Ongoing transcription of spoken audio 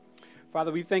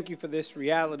Father, we thank you for this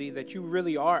reality that you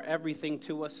really are everything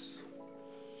to us.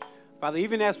 Father,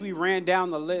 even as we ran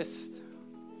down the list,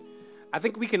 I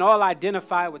think we can all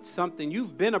identify with something.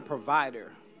 You've been a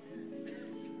provider.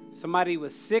 Somebody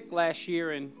was sick last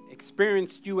year and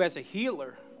experienced you as a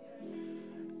healer.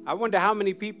 I wonder how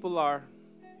many people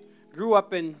grew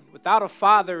up without a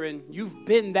father, and you've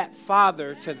been that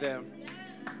father to them.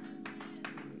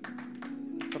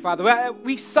 So, Father,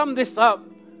 we sum this up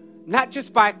not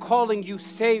just by calling you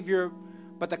Savior,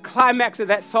 but the climax of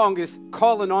that song is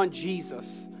calling on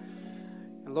Jesus.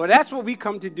 And Lord, that's what we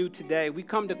come to do today. We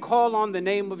come to call on the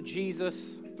name of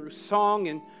Jesus through song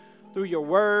and through your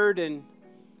word and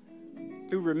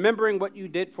through remembering what you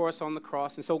did for us on the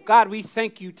cross. And so, God, we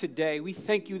thank you today. We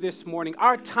thank you this morning.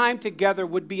 Our time together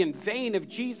would be in vain if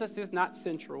Jesus is not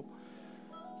central.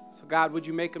 So, God, would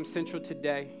you make him central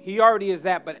today? He already is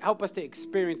that, but help us to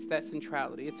experience that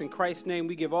centrality. It's in Christ's name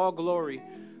we give all glory.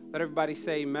 Let everybody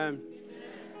say amen.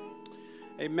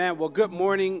 Amen. Well, good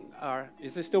morning.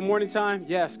 Is it still morning time?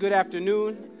 Yes, good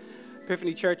afternoon.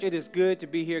 Epiphany Church, it is good to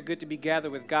be here, good to be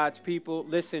gathered with God's people.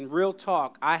 Listen, real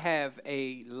talk, I have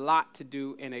a lot to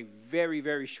do in a very,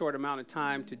 very short amount of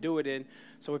time to do it in.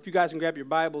 So if you guys can grab your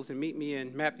Bibles and meet me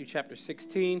in Matthew chapter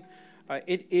 16.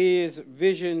 It is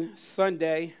Vision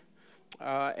Sunday,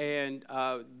 and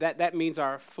that means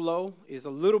our flow is a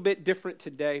little bit different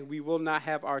today. We will not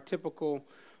have our typical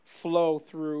flow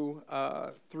through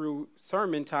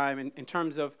sermon time in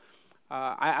terms of,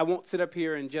 I won't sit up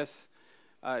here and just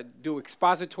do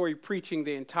expository preaching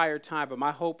the entire time, but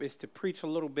my hope is to preach a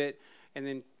little bit and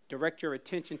then direct your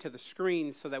attention to the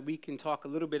screen so that we can talk a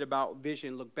little bit about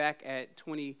vision, look back at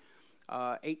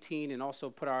 2018, and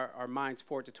also put our minds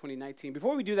forward to 2019.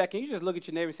 Before we do that, can you just look at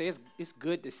your neighbor and say, it's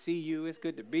good to see you, it's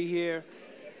good to be here.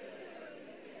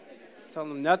 Tell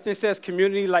them nothing says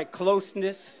community like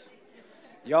closeness.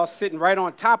 Y'all sitting right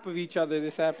on top of each other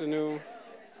this afternoon.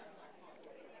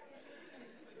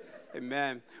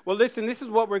 Amen. Well, listen, this is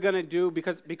what we're going to do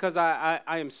because I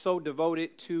am so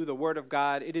devoted to the Word of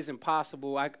God. It is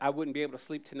impossible. I wouldn't be able to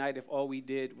sleep tonight if all we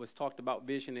did was talked about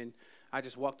vision and I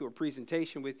just walked through a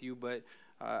presentation with you. But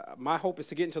my hope is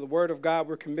to get into the Word of God.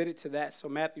 We're committed to that. So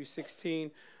Matthew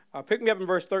 16, pick me up in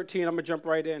verse 13. I'm going to jump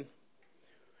right in.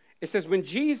 It says, when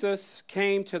Jesus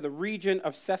came to the region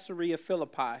of Caesarea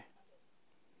Philippi,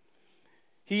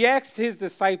 he asked his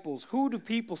disciples, who do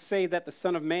people say that the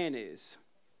Son of Man is?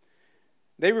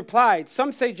 They replied,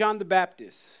 some say John the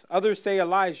Baptist, others say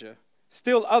Elijah,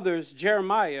 still others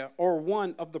Jeremiah or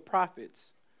one of the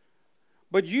prophets.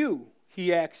 But you,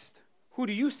 he asked, who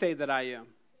do you say that I am?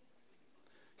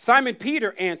 Simon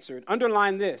Peter answered,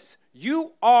 underline this,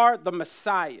 you are the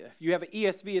Messiah. If you have an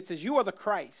ESV, it says, you are the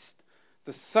Christ,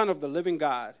 the Son of the living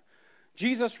God.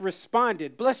 Jesus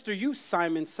responded, blessed are you,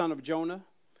 Simon, son of Jonah,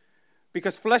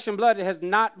 because flesh and blood has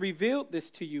not revealed this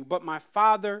to you, but my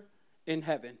Father in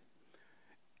heaven.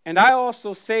 And I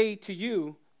also say to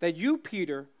you that you,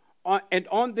 Peter, and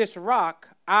on this rock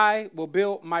I will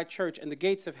build my church, and the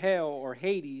gates of hell or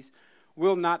Hades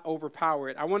will not overpower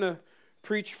it. I want to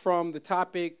preach from the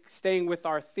topic, staying with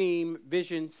our theme,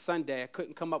 Vision Sunday. I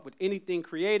couldn't come up with anything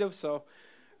creative, so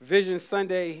Vision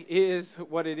Sunday is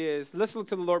what it is. Let's look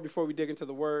to the Lord before we dig into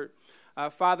the Word.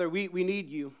 Father, we need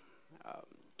you.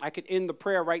 I could end the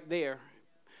prayer right there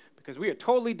because we are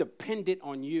totally dependent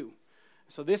on you.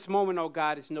 So this moment, oh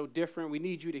God, is no different. We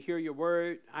need you to hear your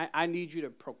word. I need you to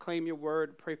proclaim your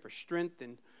word, pray for strength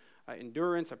and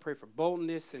endurance. I pray for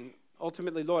boldness. And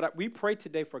ultimately, Lord, we pray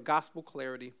today for gospel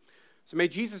clarity. So may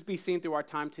Jesus be seen through our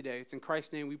time today. It's in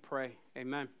Christ's name we pray.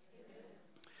 Amen.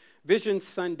 Vision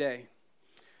Sunday.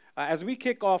 As we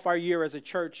kick off our year as a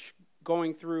church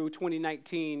going through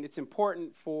 2019, it's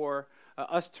important for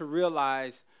us to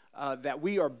realize that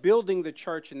we are building the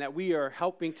church and that we are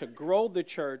helping to grow the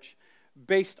church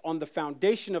based on the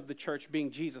foundation of the church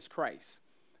being Jesus Christ.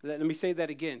 Let me say that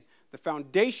again. The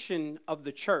foundation of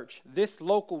the church, this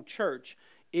local church,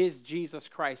 is Jesus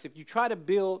Christ. If you try to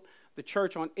build the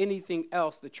church on anything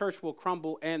else, the church will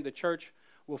crumble and the church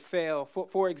will fail.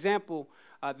 For example,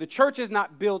 the church is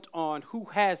not built on who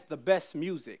has the best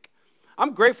music.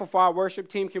 I'm grateful for our worship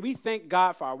team. Can we thank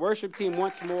God for our worship team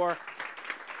once more?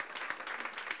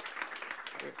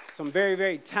 Some very,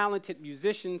 very talented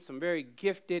musicians, some very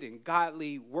gifted and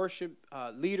godly worship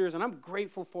leaders, and I'm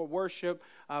grateful for worship,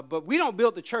 but we don't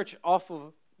build the church off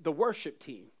of the worship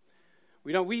team.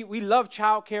 We love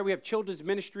childcare. We have children's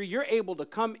ministry. You're able to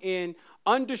come in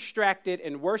undistracted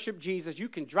and worship Jesus. You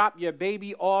can drop your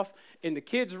baby off in the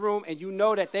kids' room, and you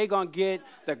know that they're going to get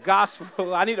the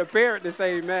gospel. I need a parent to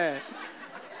say amen.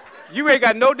 You ain't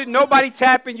got nobody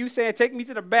tapping you saying, take me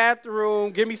to the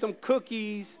bathroom, give me some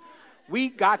cookies. We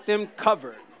got them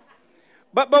covered.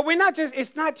 But we're not just,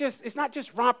 it's not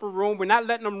just romper room. We're not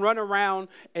letting them run around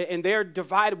and they're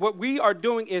divided. What we are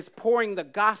doing is pouring the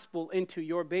gospel into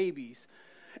your babies.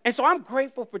 And so I'm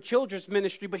grateful for children's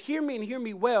ministry, but hear me and hear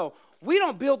me well. We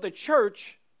don't build the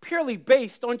church purely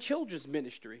based on children's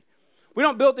ministry. We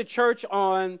don't build the church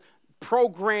on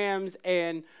programs,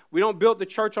 and we don't build the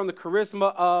church on the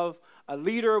charisma of a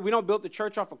leader. We don't build the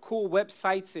church off of cool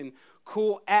websites and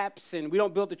cool apps, and we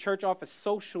don't build the church off of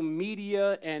social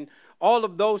media and all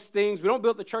of those things. We don't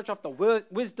build the church off the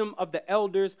wisdom of the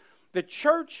elders. The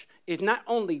church is not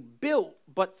only built,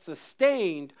 but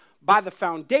sustained by the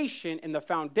foundation, and the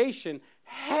foundation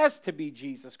has to be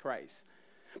Jesus Christ.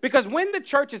 Because when the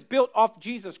church is built off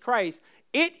Jesus Christ,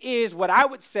 it is what I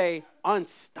would say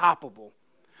unstoppable.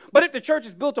 But if the church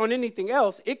is built on anything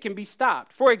else, it can be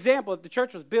stopped. For example, if the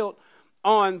church was built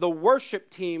on the worship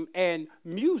team and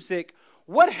music,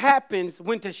 what happens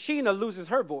when Tashina loses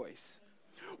her voice?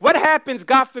 What happens,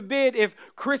 God forbid, if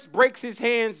Chris breaks his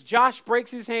hands, Josh breaks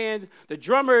his hands, the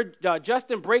drummer,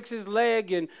 Justin, breaks his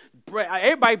leg, and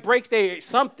everybody breaks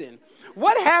something?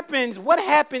 What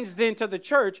happens then to the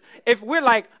church if we're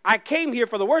like, I came here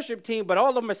for the worship team, but all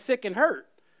of them are sick and hurt?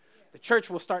 The church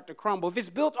will start to crumble. If it's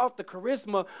built off the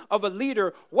charisma of a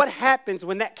leader, what happens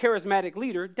when that charismatic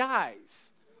leader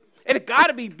dies? It's got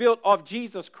to be built off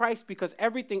Jesus Christ, because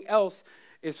everything else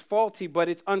is faulty, but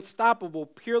it's unstoppable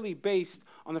purely based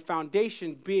on the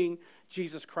foundation being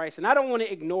Jesus Christ. And I don't want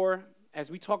to ignore, as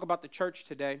we talk about the church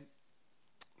today,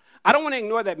 I don't want to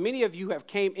ignore that many of you have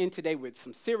came in today with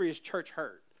some serious church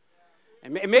hurt.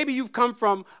 And maybe you've come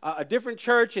from a different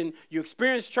church and you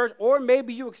experienced church, or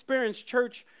maybe you experienced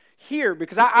church here,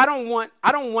 because I don't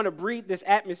want to breed this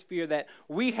atmosphere that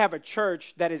we have a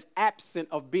church that is absent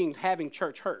of having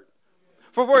church hurt.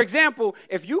 For example,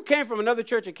 if you came from another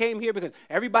church and came here because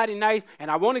everybody nice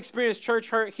and I won't experience church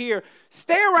hurt here,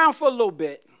 stay around for a little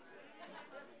bit.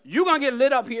 You're going to get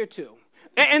lit up here too.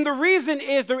 And the reason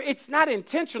is it's not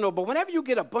intentional, but whenever you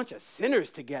get a bunch of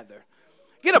sinners together,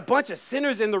 get a bunch of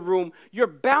sinners in the room, you're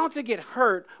bound to get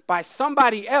hurt by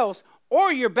somebody else,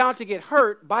 or you're bound to get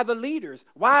hurt by the leaders.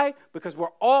 Why? Because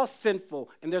we're all sinful,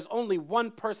 and there's only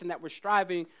one person that we're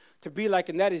striving to be like,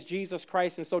 and that is Jesus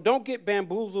Christ. And so don't get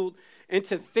bamboozled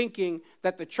into thinking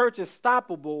that the church is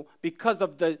stoppable because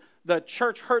of the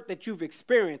church hurt that you've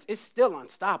experienced. It's still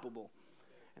unstoppable.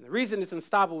 And the reason it's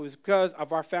unstoppable is because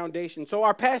of our foundation. So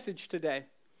our passage today,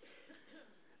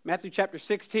 Matthew chapter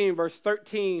 16, verse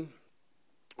 13,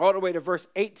 all the way to verse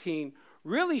 18,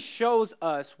 really shows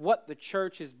us what the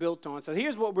church is built on. So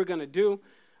here's what we're going to do.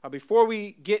 Before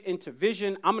we get into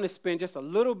vision, I'm going to spend just a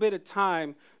little bit of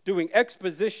time doing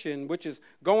exposition, which is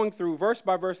going through verse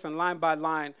by verse and line by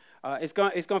line. It's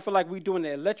going to feel like we're doing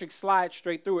the electric slide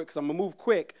straight through it, because I'm going to move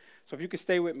quick. So if you could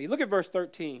stay with me. Look at verse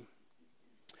 13.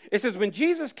 It says, when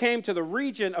Jesus came to the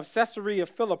region of Caesarea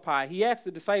Philippi, he asked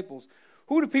the disciples,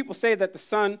 who do people say that the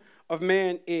Son of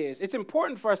Man is? It's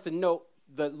important for us to note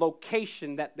the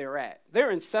location that they're at.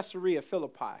 They're in Caesarea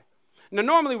Philippi. Now,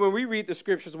 normally when we read the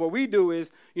scriptures, what we do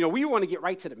is, we want to get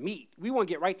right to the meat. We want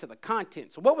to get right to the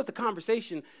content. So what was the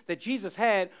conversation that Jesus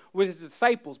had with his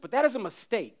disciples? But that is a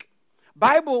mistake.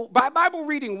 Bible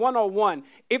reading 101,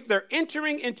 if they're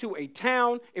entering into a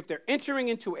town, if they're entering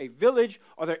into a village,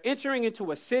 or they're entering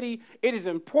into a city, it is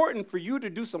important for you to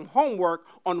do some homework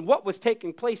on what was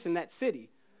taking place in that city.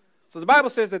 So the Bible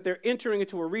says that they're entering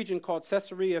into a region called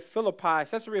Caesarea Philippi.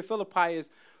 Caesarea Philippi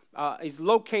is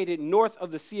located north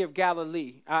of the Sea of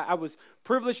Galilee. I was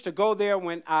privileged to go there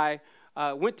when I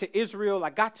went to Israel. I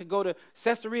got to go to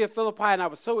Caesarea Philippi, and I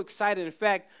was so excited. In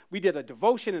fact, we did a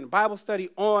devotion and a Bible study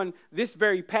on this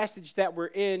very passage that we're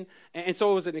in, and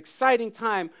so it was an exciting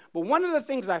time. But one of the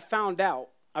things I found out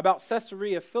about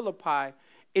Caesarea Philippi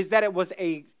is that it was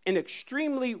an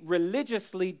extremely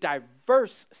religiously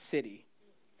diverse city.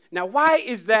 Now, why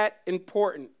is that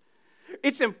important?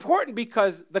 It's important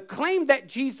because the claim that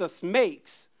Jesus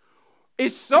makes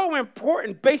is so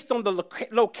important based on the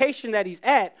location that he's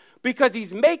at, because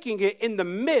he's making it in the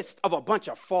midst of a bunch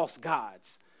of false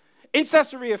gods. In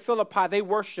Caesarea Philippi, they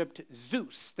worshiped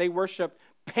Zeus. They worshiped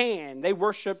Pan. They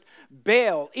worshiped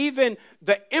Baal. Even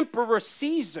the Emperor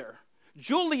Caesar,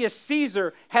 Julius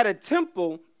Caesar, had a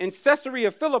temple in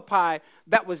Caesarea Philippi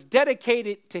that was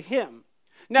dedicated to him.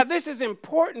 Now, this is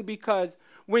important because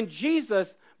when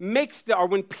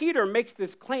when Peter makes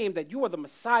this claim that you are the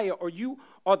Messiah or you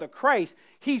are the Christ,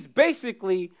 he's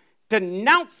basically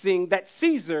denouncing that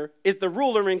Caesar is the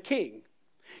ruler and king.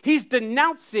 He's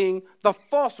denouncing the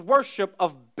false worship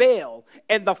of Baal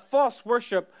and the false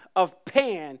worship of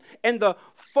Pan and the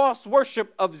false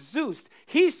worship of Zeus.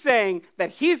 He's saying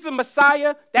that he's the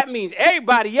Messiah. That means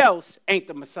everybody else ain't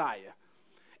the Messiah.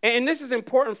 And this is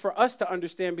important for us to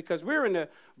understand because we're in a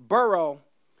borough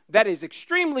that is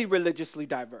extremely religiously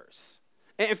diverse.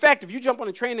 In fact, if you jump on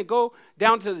a train and go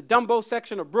down to the Dumbo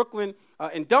section of Brooklyn,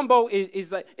 and Dumbo is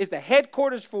the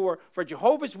headquarters for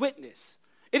Jehovah's Witness.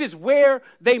 It is where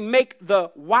they make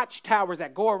the watchtowers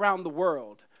that go around the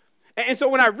world. And so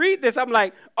when I read this, I'm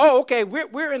like, oh, okay,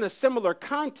 we're in a similar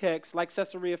context like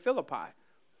Caesarea Philippi.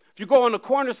 If you go on the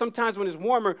corner, sometimes when it's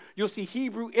warmer, you'll see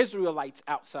Hebrew Israelites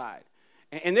outside.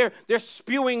 And they're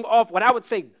spewing off what I would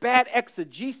say bad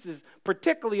exegesis,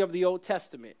 particularly of the Old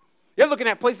Testament. They're looking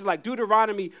at places like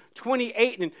Deuteronomy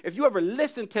 28, and if you ever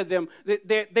listen to them,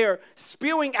 they're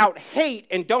spewing out hate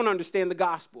and don't understand the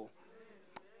gospel.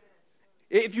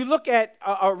 If you look at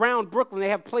around Brooklyn, they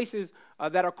have places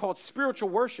that are called spiritual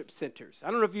worship centers.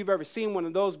 I don't know if you've ever seen one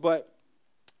of those, but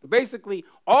basically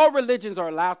all religions are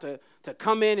allowed to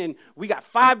come in, and we got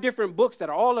 5 different books that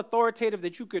are all authoritative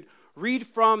that you could read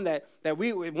from, that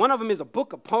one of them is a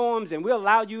book of poems, and we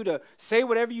allow you to say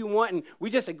whatever you want, and we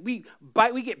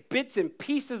get bits and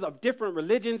pieces of different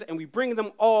religions and we bring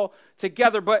them all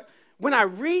together. But when I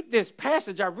read this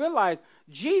passage, I realize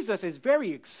Jesus is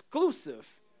very exclusive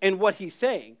in what he's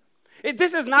saying.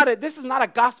 This is not a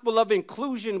gospel of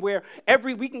inclusion where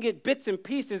we can get bits and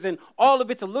pieces and all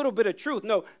of it's a little bit of truth.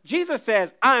 No, Jesus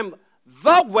says, I'm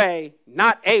the way,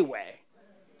 not a way.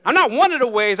 I'm not one of the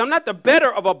ways. I'm not the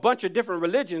better of a bunch of different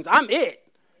religions. I'm it.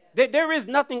 There is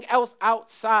nothing else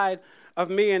outside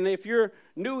of me. And if you're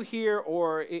new here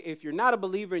or if you're not a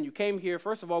believer and you came here,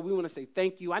 first of all, we want to say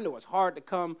thank you. I know it's hard to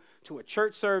come to a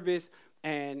church service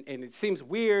and it seems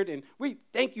weird. And we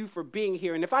thank you for being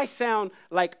here. And if I sound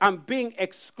like I'm being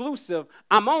exclusive,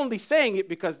 I'm only saying it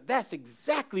because that's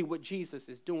exactly what Jesus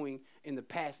is doing in the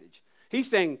passage. He's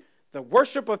saying the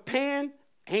worship of Pan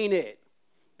ain't it.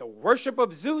 The worship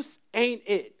of Zeus ain't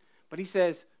it. But he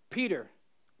says, Peter,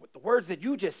 with the words that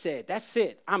you just said, that's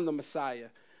it. I'm the Messiah.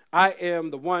 I am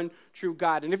the one true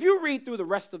God. And if you read through the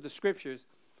rest of the scriptures,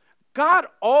 God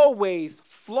always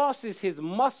flosses his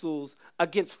muscles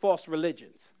against false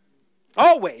religions.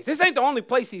 Always. This ain't the only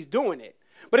place he's doing it.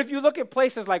 But if you look at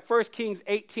places like 1 Kings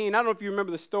 18, I don't know if you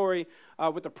remember the story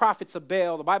with the prophets of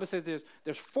Baal. The Bible says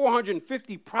there's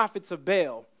 450 prophets of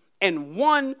Baal and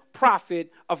one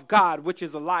prophet of God, which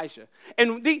is Elijah.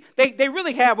 And they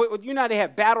really have, they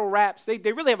have battle raps. They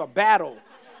really have a battle.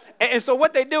 And so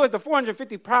what they do is the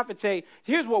 450 prophets say,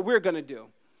 here's what we're going to do.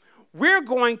 We're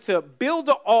going to build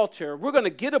an altar. We're going to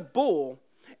get a bull,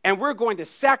 and we're going to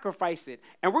sacrifice it.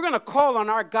 And we're going to call on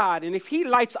our God. And if he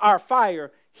lights our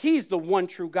fire, he's the one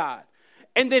true God.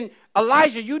 And then,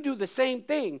 Elijah, you do the same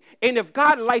thing. And if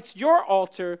God lights your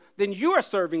altar, then you are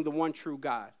serving the one true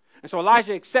God. And so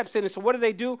Elijah accepts it. And so what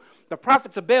do? The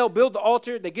prophets of Baal build the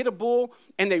altar. They get a bull,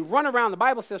 and they run around. The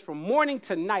Bible says from morning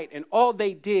to night, and all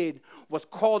they did was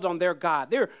called on their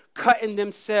God. They're cutting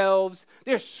themselves.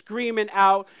 They're screaming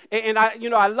out. And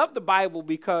I love the Bible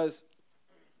because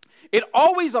it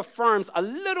always affirms a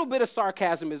little bit of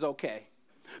sarcasm is okay.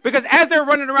 Because as they're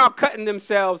running around cutting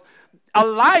themselves,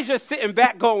 Elijah's sitting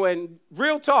back going,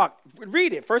 real talk,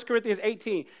 read it, 1 Corinthians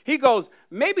 18. He goes,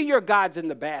 maybe your God's in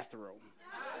the bathroom.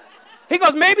 He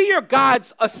goes, maybe your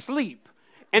God's asleep.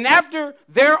 And after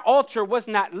their altar was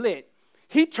not lit,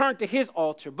 he turned to his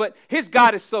altar. But his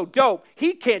God is so dope,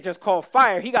 he can't just call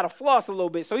fire. He got to floss a little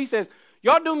bit. So he says,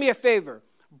 y'all do me a favor.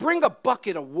 Bring a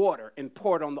bucket of water and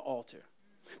pour it on the altar.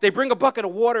 They bring a bucket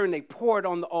of water and they pour it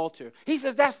on the altar. He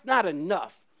says, that's not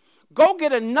enough. Go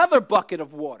get another bucket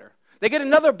of water. They get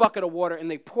another bucket of water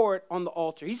and they pour it on the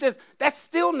altar. He says, that's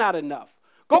still not enough.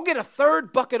 Go get a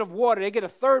third bucket of water. They get a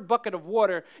third bucket of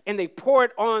water and they pour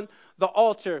it on the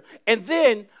altar. And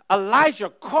then Elijah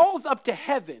calls up to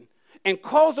heaven and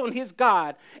calls on his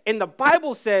God. And the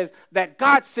Bible says that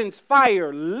God sends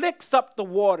fire, licks up the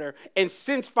water, and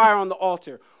sends fire on the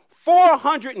altar.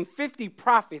 450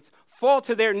 prophets fall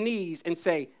to their knees and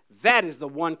say, that is the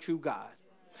one true God.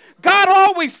 God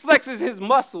always flexes his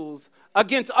muscles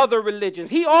against other religions.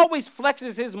 He always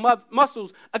flexes his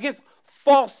muscles against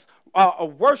false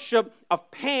worship of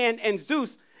Pan and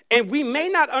Zeus. And we may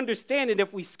not understand it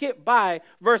if we skip by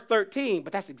verse 13,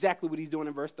 but that's exactly what he's doing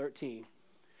in verse 13.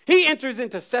 He enters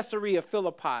into Caesarea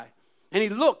Philippi, and he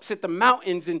looks at the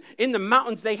mountains, and in the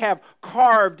mountains they have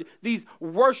carved these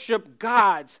worship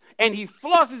gods, and he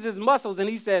flosses his muscles, and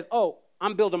he says, oh,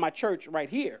 I'm building my church right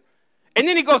here. And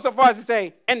then he goes so far as to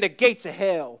say, and the gates of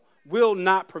hell will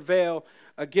not prevail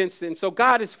against it. And so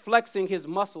God is flexing his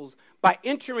muscles by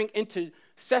entering into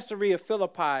Caesarea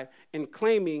Philippi and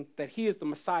claiming that he is the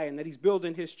Messiah and that he's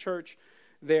building his church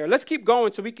there. Let's keep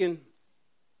going so we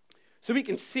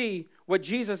can see what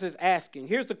Jesus is asking.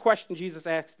 Here's the question Jesus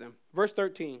asked them. Verse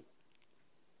 13.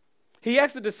 He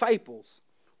asked the disciples,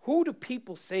 who do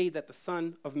people say that the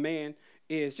Son of Man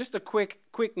is? Just a quick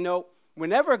note.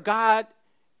 Whenever God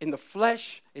in the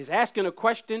flesh is asking a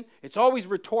question, it's always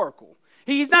rhetorical.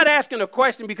 He's not asking a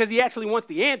question because he actually wants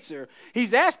the answer.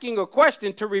 He's asking a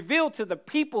question to reveal to the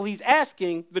people he's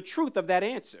asking the truth of that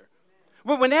answer.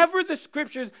 But whenever the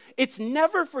scriptures, it's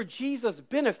never for Jesus'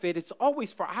 benefit, it's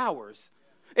always for ours.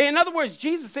 In other words,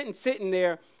 Jesus isn't sitting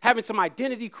there having some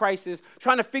identity crisis,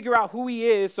 trying to figure out who he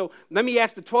is. So let me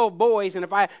ask the 12 boys, and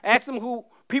if I ask them who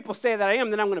people say that I am,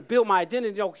 then I'm going to build my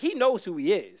identity. No, he knows who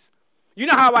he is. You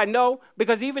know how I know?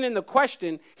 Because even in the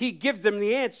question, he gives them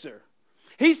the answer.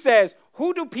 He says,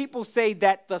 who do people say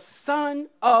that the Son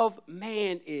of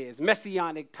Man is?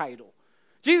 Messianic title.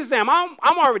 Jesus said, I'm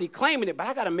already claiming it, but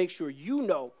I got to make sure you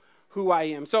know who I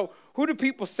am. So who do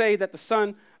people say that the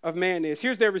Son of Man is?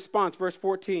 Here's their response, verse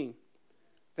 14.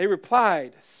 They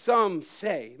replied, some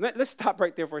say. Let's stop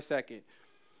right there for a second.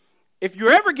 If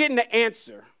you're ever getting the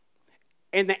answer,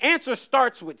 and the answer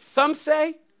starts with some say,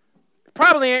 it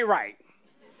probably ain't right.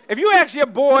 If you ask your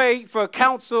boy for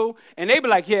counsel, and they be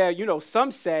like, yeah,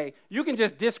 some say, you can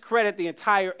just discredit the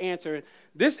entire answer.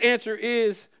 This answer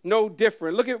is no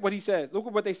different. Look at what he says. Look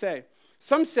at what they say.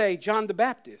 Some say John the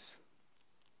Baptist,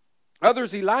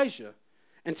 others Elijah,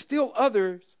 and still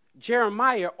others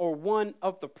Jeremiah or one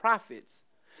of the prophets.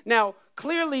 Now,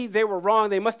 clearly they were wrong.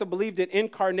 They must have believed in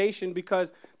incarnation because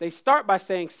they start by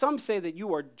saying, some say that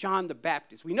you are John the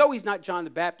Baptist. We know he's not John the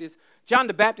Baptist. John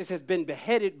the Baptist has been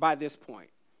beheaded by this point.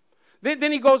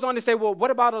 Then he goes on to say, well, what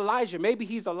about Elijah? Maybe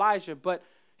he's Elijah, but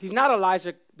he's not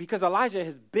Elijah because Elijah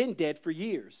has been dead for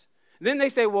years. Then they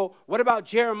say, well, what about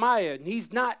Jeremiah? And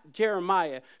he's not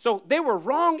Jeremiah. So they were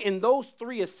wrong in those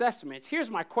three assessments. Here's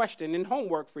my question and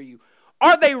homework for you.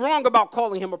 Are they wrong about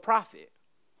calling him a prophet?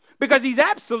 Because he's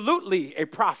absolutely a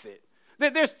prophet.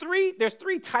 There's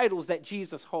three titles that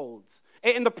Jesus holds.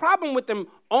 And the problem with them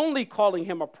only calling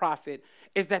him a prophet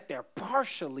is that they're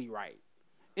partially right.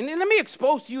 And then let me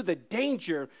expose to you the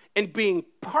danger in being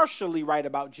partially right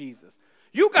about Jesus.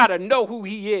 You got to know who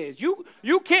he is.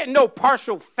 You can't know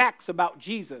partial facts about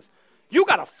Jesus. You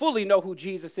got to fully know who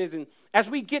Jesus is. And as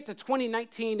we get to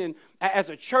 2019 and as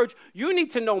a church, you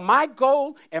need to know my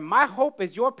goal and my hope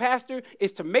as your pastor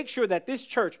is to make sure that this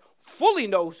church fully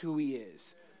knows who he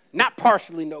is, not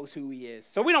partially knows who he is.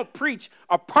 So we don't preach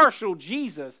a partial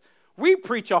Jesus. We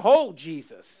preach a whole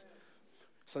Jesus.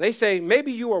 So they say,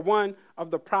 maybe you are one of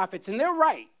the prophets. And they're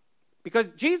right.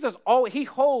 Because Jesus, he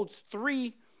holds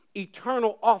three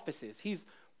eternal offices. He's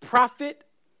prophet,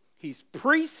 he's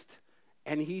priest,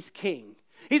 and he's king.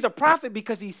 He's a prophet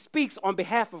because he speaks on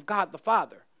behalf of God the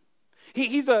Father.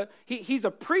 He's a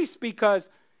priest because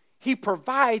he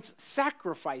provides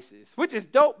sacrifices, which is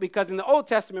dope because in the Old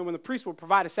Testament, when the priest would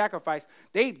provide a sacrifice,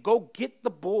 they'd go get the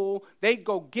bull, they'd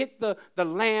go get the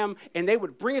lamb, and they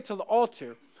would bring it to the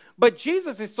altar. But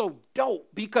Jesus is so dope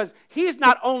because he's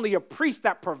not only a priest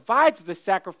that provides the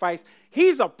sacrifice,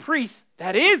 he's a priest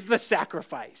that is the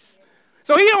sacrifice.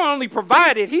 So he don't only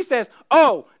provide it, he says,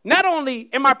 oh, not only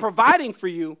am I providing for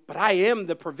you, but I am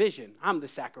the provision. I'm the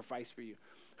sacrifice for you.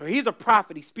 Or he's a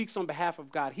prophet, he speaks on behalf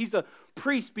of God. He's a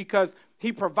priest because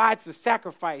he provides the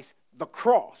sacrifice, the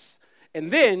cross. And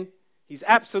then he's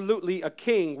absolutely a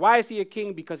king. Why is he a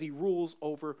king? Because he rules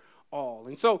over all.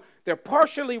 And so they're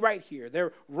partially right here.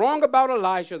 They're wrong about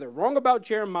Elijah. They're wrong about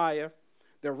Jeremiah.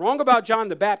 They're wrong about John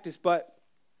the Baptist, but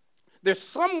they're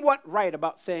somewhat right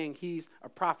about saying he's a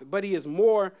prophet. But he is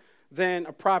more than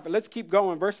a prophet. Let's keep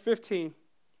going. Verse 15.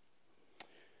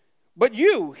 But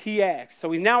you, he asks.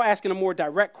 So he's now asking a more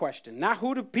direct question. Not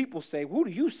who do people say, who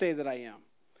do you say that I am?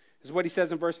 This is what he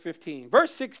says in verse 15.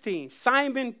 Verse 16,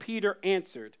 Simon Peter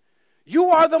answered, you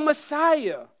are the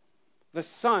Messiah, the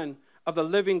Son of the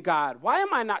living God. Why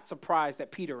am I not surprised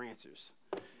that Peter answers?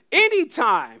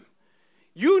 Anytime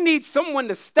you need someone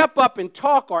to step up and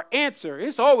talk or answer,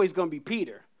 it's always going to be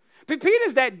Peter.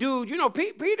 Peter's that dude,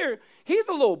 Peter, he's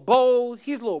a little bold,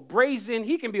 he's a little brazen,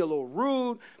 he can be a little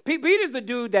rude. Peter's the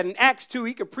dude that in Acts 2,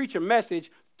 he could preach a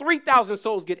message, 3,000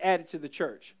 souls get added to the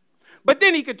church. But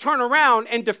then he could turn around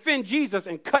and defend Jesus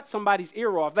and cut somebody's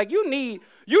ear off. Like you need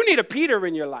a Peter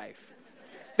in your life.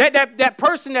 That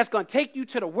person that's going to take you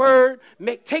to the word,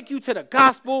 take you to the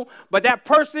gospel, but that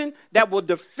person that will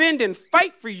defend and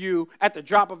fight for you at the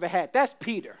drop of a hat, that's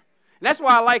Peter. And that's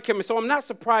why I like him. And so I'm not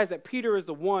surprised that Peter is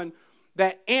the one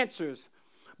that answers.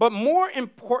 But more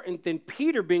important than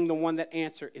Peter being the one that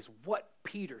answers is what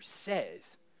Peter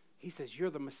says. He says, you're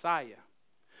the Messiah.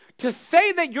 To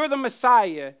say that you're the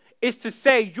Messiah is to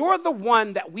say you're the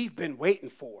one that we've been waiting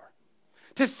for.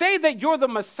 To say that you're the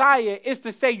Messiah is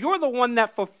to say you're the one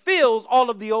that fulfills all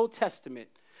of the Old Testament.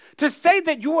 To say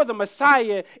that you are the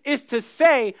Messiah is to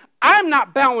say, I'm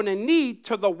not bowing a knee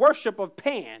to the worship of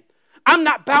Pan. I'm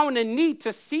not bowing a knee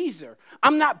to Caesar.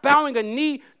 I'm not bowing a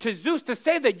knee to Zeus. To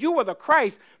say that you are the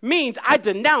Christ means I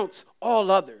denounce all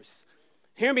others.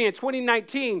 Hear me, in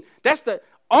 2019,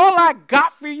 all I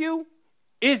got for you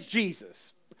is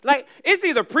Jesus. Like, it's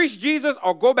either preach Jesus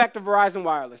or go back to Verizon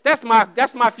Wireless. That's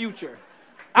my future.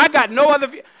 I got no other.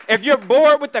 If you're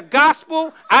bored with the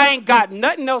gospel, I ain't got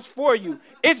nothing else for you.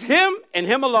 It's him and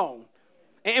him alone.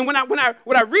 And when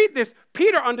I read this,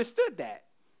 Peter understood that.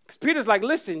 Because Peter's like,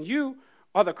 listen, you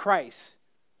are the Christ.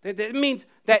 That means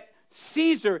that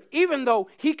Caesar, even though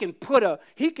he can put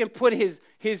his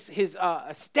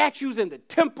statues in the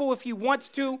temple if he wants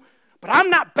to, but I'm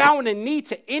not bowing a knee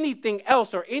to anything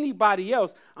else or anybody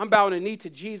else. I'm bowing a knee to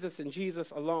Jesus and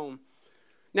Jesus alone.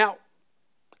 Now,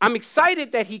 I'm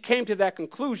excited that he came to that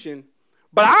conclusion,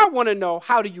 but I want to know,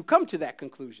 how do you come to that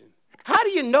conclusion? How do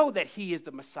you know that he is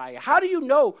the Messiah? How do you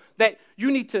know that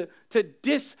you need to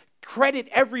discredit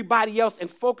everybody else and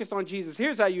focus on Jesus?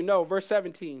 Here's how you know, verse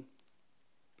 17.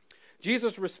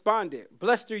 Jesus responded,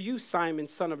 "Blessed are you, Simon,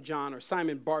 son of John," or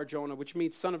Simon Bar-Jonah, which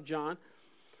means son of John,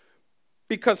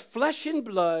 "because flesh and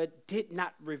blood did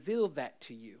not reveal that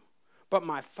to you, but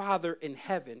my Father in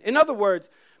heaven." In other words,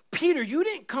 Peter, you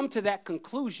didn't come to that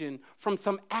conclusion from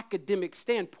some academic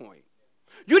standpoint.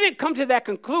 You didn't come to that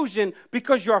conclusion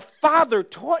because your father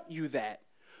taught you that.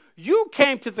 You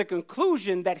came to the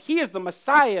conclusion that he is the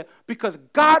Messiah because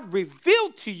God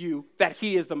revealed to you that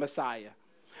he is the Messiah.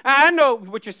 I know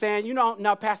what you're saying. You know,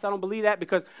 now, Pastor, I don't believe that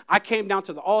because I came down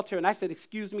to the altar and I said,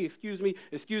 excuse me.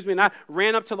 And I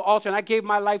ran up to the altar and I gave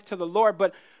my life to the Lord.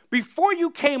 But before you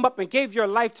came up and gave your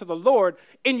life to the Lord,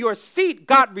 in your seat,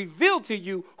 God revealed to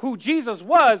you who Jesus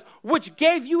was, which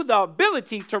gave you the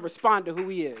ability to respond to who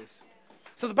he is.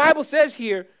 So the Bible says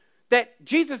here that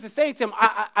Jesus is saying to him,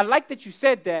 I like that you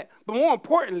said that, but more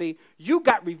importantly, you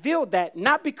got revealed that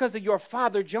not because of your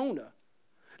father Jonah.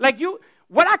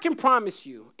 What I can promise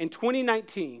you in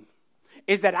 2019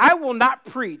 is that I will not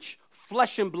preach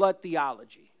flesh and blood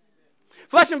theology.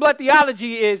 Flesh and blood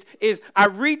theology is I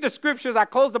read the scriptures, I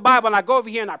close the Bible, and I go over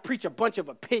here and I preach a bunch of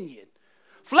opinion.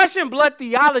 Flesh and blood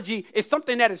theology is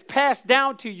something that is passed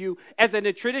down to you as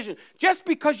a tradition. Just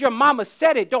because your mama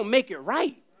said it, don't make it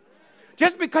right.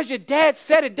 Just because your dad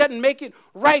said it doesn't make it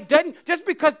right. Just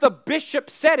because the bishop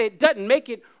said it doesn't make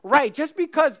it right. Just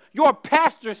because your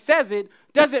pastor says it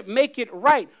doesn't make it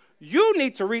right. You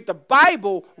need to read the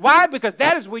Bible. Why? Because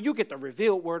that is where you get the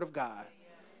revealed word of God.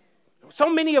 So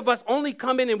many of us only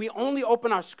come in and we only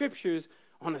open our scriptures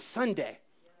on a Sunday.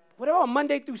 What about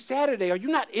Monday through Saturday? Are you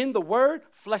not in the word?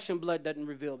 Flesh and blood doesn't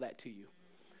reveal that to you.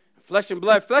 Flesh and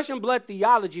blood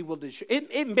theology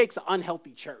it makes an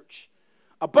unhealthy church.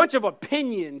 A bunch of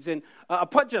opinions and a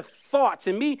bunch of thoughts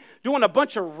and me doing a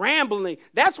bunch of rambling.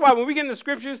 That's why when we get in the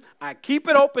scriptures, I keep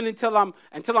it open until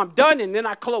I'm done and then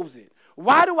I close it.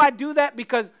 Why do I do that?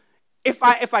 Because if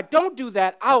I don't do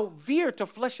that, I'll veer to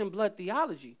flesh and blood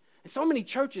theology. And so many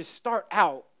churches start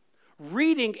out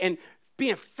reading and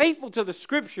being faithful to the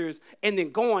scriptures and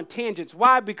then go on tangents.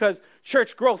 Why? Because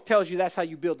church growth tells you that's how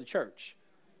you build a church.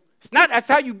 It's not, that's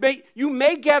how you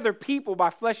may gather people by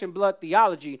flesh and blood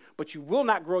theology, but you will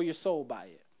not grow your soul by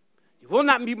it. You will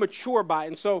not be mature by it.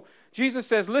 And so Jesus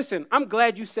says, listen, I'm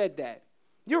glad you said that.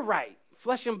 You're right.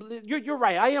 Flesh and blood, you're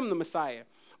right. I am the Messiah.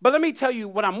 But let me tell you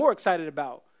what I'm more excited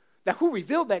about. That who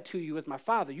revealed that to you is my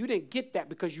Father. You didn't get that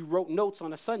because you wrote notes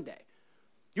on a Sunday.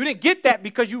 You didn't get that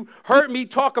because you heard me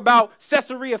talk about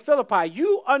Caesarea Philippi.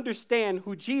 You understand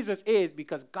who Jesus is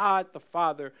because God the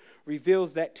Father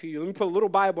reveals that to you. Let me put a little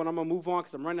Bible and I'm going to move on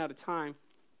because I'm running out of time.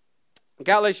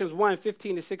 Galatians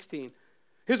 1:15-16.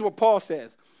 Here's what Paul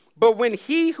says. But when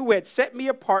he who had set me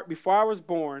apart before I was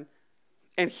born,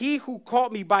 and he who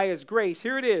called me by his grace,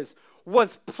 here it is,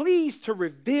 was pleased to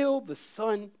reveal the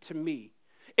Son to me.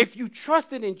 If you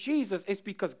trusted in Jesus, it's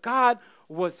because God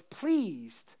was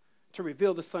pleased to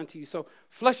reveal the Son to you. So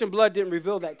flesh and blood didn't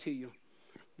reveal that to you.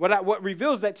 What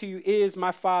reveals that to you is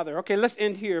my Father. Okay, let's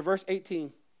end here, verse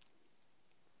 18.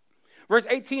 Verse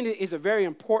 18 is a very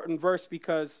important verse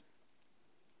because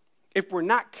if we're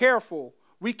not careful,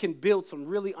 we can build some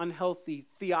really unhealthy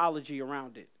theology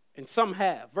around it. And some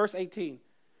have. Verse 18.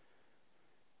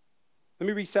 Let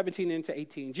me read 17 into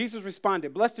 18. Jesus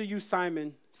responded, "Blessed are you,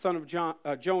 Simon, son of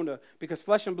Jonah, because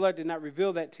flesh and blood did not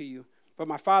reveal that to you, but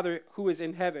my Father who is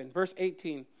in heaven." Verse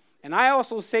 18. "And I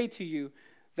also say to you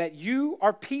that you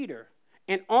are Peter,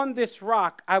 and on this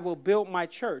rock I will build my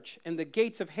church, and the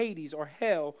gates of Hades or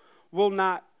hell will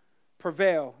not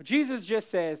prevail. Jesus just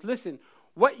says, listen,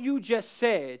 what you just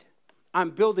said,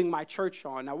 I'm building my church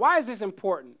on. Now, why is this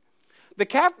important? The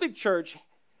Catholic Church,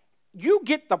 you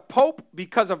get the Pope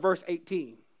because of verse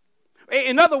 18.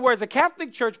 In other words, the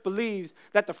Catholic Church believes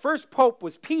that the first Pope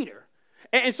was Peter.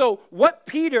 And so what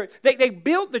Peter, they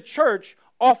built the church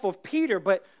off of Peter,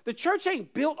 but the church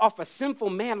ain't built off a sinful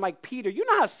man like Peter. You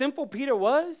know how sinful Peter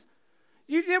was?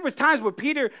 There was times where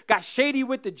Peter got shady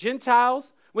with the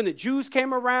Gentiles when the Jews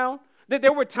came around. That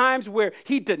there were times where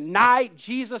he denied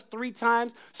Jesus 3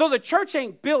 times. So the church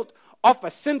ain't built off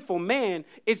a sinful man.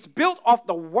 It's built off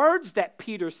the words that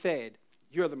Peter said,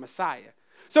 you're the Messiah.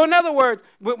 So in other words,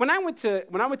 when I went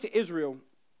to Israel,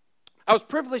 I was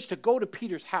privileged to go to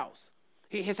Peter's house.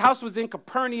 His house was in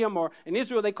Capernaum, or in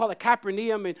Israel they call it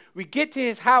Capernaum, and we get to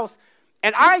his house,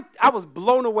 and I was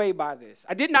blown away by this.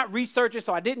 I did not research it,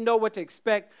 so I didn't know what to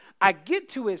expect. I get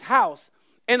to his house,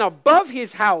 and above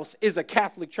his house is a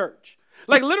Catholic church.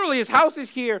 Like literally his house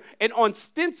is here, and on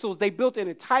stencils they built an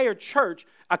entire church,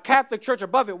 a Catholic church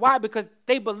above it. Why? Because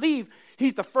they believe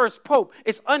he's the first pope.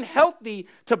 It's unhealthy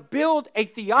to build a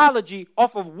theology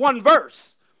off of one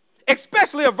verse,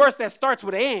 especially a verse that starts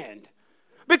with "and."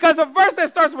 Because a verse that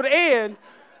starts with "and"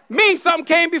 means something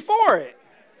came before it.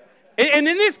 And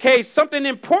in this case, something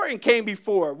important came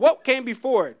before. What came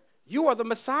before it? You are the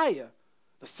Messiah,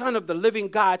 the Son of the living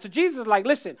God. So Jesus is like,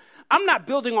 listen, I'm not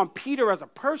building on Peter as a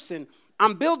person.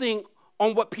 I'm building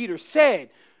on what Peter said.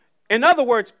 In other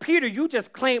words, Peter, you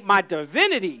just claimed my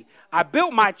divinity. I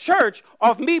built my church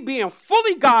off me being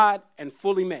fully God and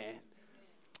fully man.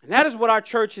 And that is what our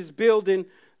church is building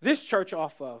this church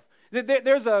off of.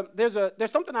 There's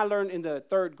something I learned in the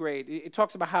 3rd grade. It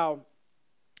talks about how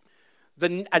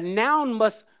a noun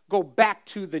must go back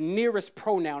to the nearest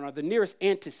pronoun or the nearest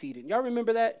antecedent. Y'all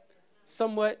remember that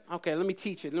somewhat? Okay, let me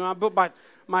teach it. I put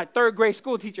my 3rd grade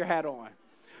school teacher hat on.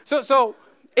 So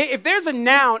if there's a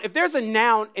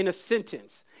noun in a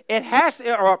sentence, it has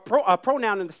or a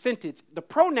pronoun in the sentence, the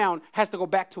pronoun has to go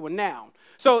back to a noun.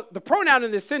 So the pronoun in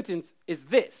this sentence is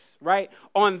this, right?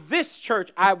 On this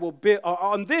church I will build,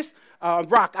 on this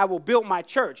rock I will build my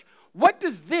church. What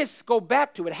does this go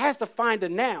back to? It has to find a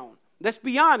noun. Let's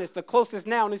be honest, the closest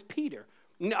noun is Peter.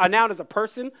 A noun is a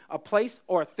person, a place,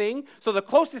 or a thing. So the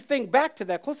closest thing back to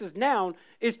that, closest noun,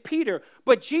 is Peter.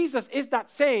 But Jesus is not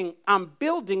saying, I'm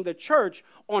building the church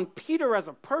on Peter as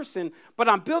a person, but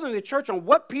I'm building the church on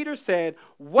what Peter said,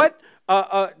 what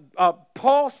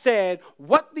Paul said,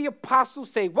 what the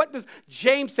apostles say, what does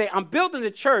James say. I'm building the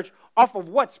church off of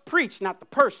what's preached, not the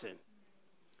person.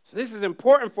 So this is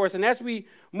important for us. And as we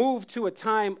move to a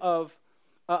time of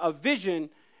vision,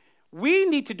 we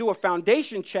need to do a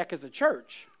foundation check as a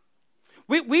church.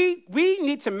 We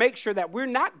need to make sure that we're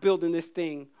not building this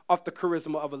thing off the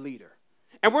charisma of a leader.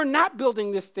 And we're not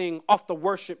building this thing off the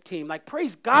worship team. Like,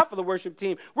 praise God for the worship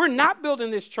team. We're not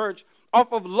building this church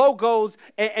off of logos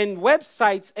and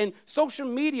websites and social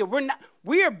media.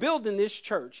 We are building this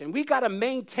church, and we got to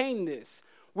maintain this.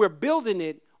 We're building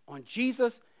it on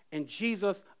Jesus and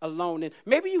Jesus alone. And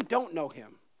maybe you don't know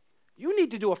him. You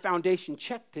need to do a foundation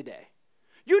check today.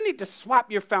 You need to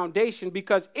swap your foundation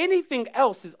because anything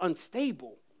else is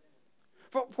unstable.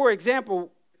 For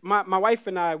example, my wife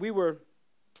and I, we were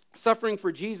suffering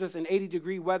for Jesus in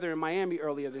 80-degree weather in Miami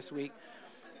earlier this week.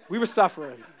 We were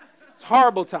suffering. It's a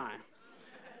horrible time.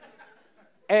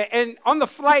 And on the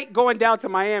flight going down to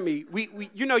Miami, we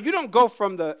you don't go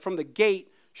from the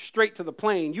gate straight to the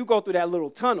plane. You go through that little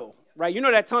tunnel, right? You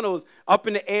know that tunnel is up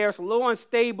in the air. It's a little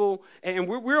unstable. And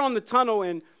we're on the tunnel,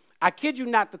 and I kid you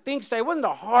not, the thing said it wasn't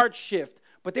a hard shift,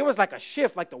 but there was like a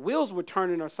shift, like the wheels were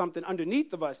turning or something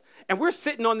underneath of us. And we're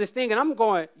sitting on this thing, and I'm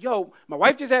going, my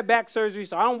wife just had back surgery,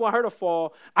 so I don't want her to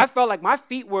fall. I felt like my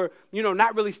feet were,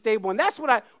 not really stable. And that's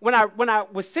what when I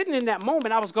was sitting in that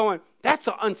moment, I was going, that's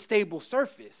an unstable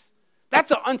surface. That's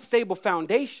an unstable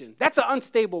foundation. That's an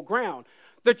unstable ground.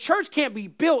 The church can't be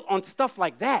built on stuff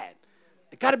like that.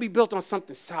 It got to be built on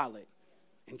something solid.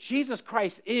 And Jesus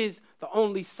Christ is the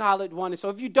only solid one. And so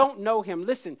if you don't know him,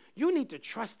 listen, you need to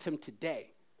trust him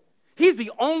today. He's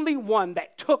the only one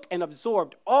that took and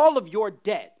absorbed all of your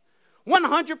debt.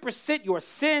 100% your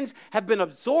sins have been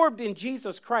absorbed in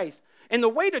Jesus Christ. And the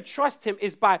way to trust him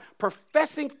is by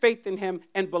professing faith in him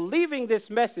and believing this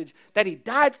message that he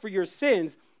died for your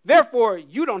sins. Therefore,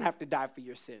 you don't have to die for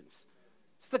your sins.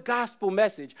 It's the gospel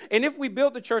message. And if we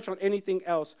build the church on anything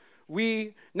else,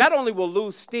 we not only will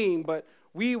lose steam, but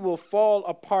we will fall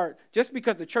apart just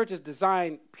because the church is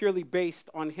designed purely based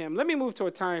on him. Let me move to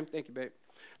a time, thank you, babe.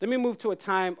 Let me move to a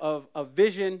time of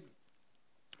vision.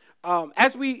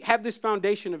 as we have this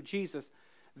foundation of Jesus,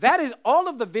 that is all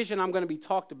of the vision I'm going to be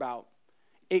talked about.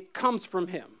 It comes from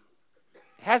him.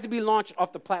 It has to be launched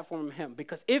off the platform of him,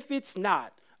 because if it's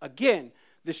not, again,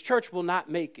 this church will not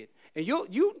make it. And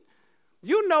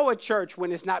you know a church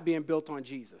when it's not being built on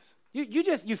Jesus.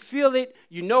 You feel it,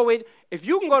 you know it. If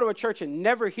you can go to a church and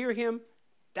never hear him,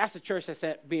 that's a church that's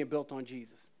being built on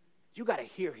Jesus. You got to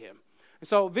hear him. And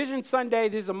so Vision Sunday,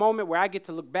 this is a moment where I get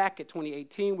to look back at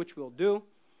 2018, which we'll do.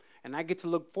 And I get to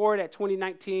look forward at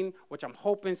 2019, which I'm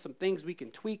hoping some things we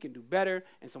can tweak and do better,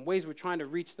 and some ways we're trying to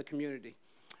reach the community.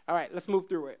 All right, let's move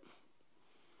through it.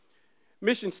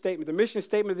 Mission statement. The mission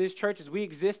statement of this church is we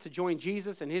exist to join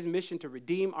Jesus and his mission to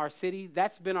redeem our city.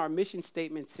 That's been our mission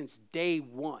statement since day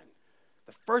one.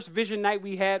 The first vision night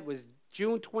we had was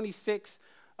June 26th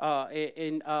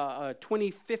in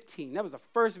 2015. That was the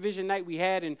first vision night we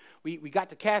had, and we got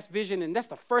to cast vision, and that's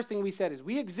the first thing we said is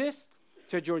we exist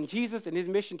to join Jesus and his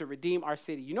mission to redeem our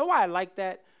city. You know why I like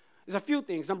that? There's a few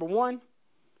things. Number one,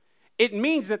 it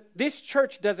means that this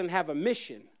church doesn't have a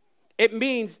mission. It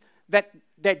means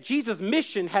that Jesus'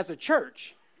 mission has a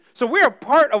church. So we're a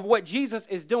part of what Jesus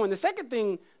is doing. The second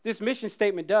thing this mission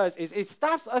statement does is it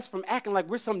stops us from acting like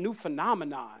we're some new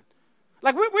phenomenon.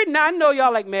 Like we're not, I know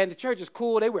y'all like, man, the church is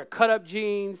cool. They wear cut-up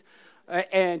jeans.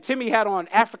 And Timmy had on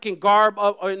African garb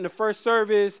in the first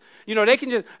service. You know,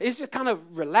 it's just kind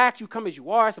of relaxed. You come as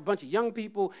you are. It's a bunch of young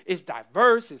people. It's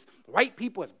diverse. It's white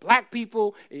people. It's black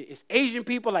people. It's Asian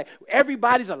people. Like,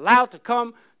 everybody's allowed to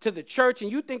come to the church. And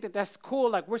you think that that's cool,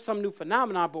 like we're some new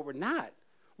phenomenon, but we're not.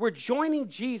 We're joining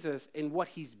Jesus in what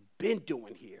he's been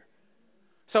doing here.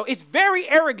 So it's very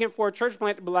arrogant for a church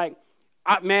plant to be like,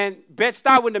 man,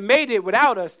 Bed-Stuy wouldn't have made it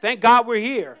without us. Thank God we're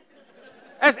here.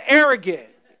 That's arrogant.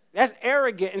 That's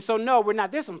arrogant. And so, no, we're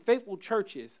not. There's some faithful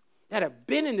churches that have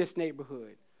been in this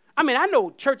neighborhood. I mean, I know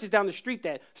churches down the street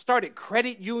that started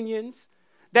credit unions,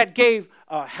 that gave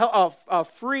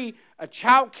free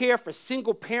child care for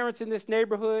single parents in this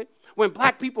neighborhood. When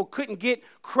black people couldn't get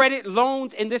credit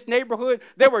loans in this neighborhood,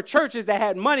 there were churches that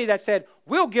had money that said,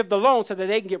 we'll give the loan so that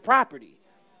they can get property.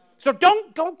 So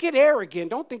don't get arrogant.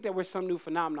 Don't think that we're some new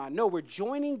phenomenon. No, we're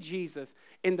joining Jesus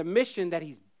in the mission that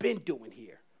he's been doing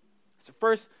here. It's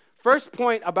the first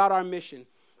point about our mission.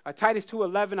 Titus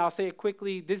 2:11, I'll say it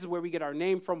quickly. This is where we get our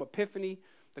name from, Epiphany.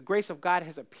 The grace of God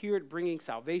has appeared, bringing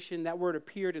salvation. That word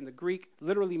appeared in the Greek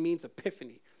literally means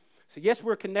epiphany. So yes,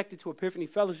 we're connected to Epiphany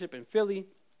Fellowship in Philly,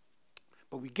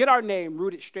 but we get our name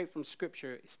rooted straight from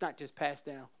Scripture. It's not just passed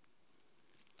down.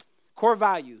 Core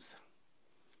values,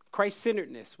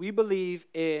 Christ-centeredness. We believe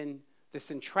in the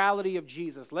centrality of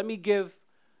Jesus. Let me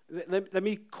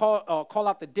call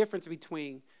out the difference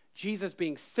between Jesus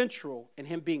being central and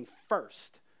him being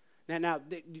first. Now,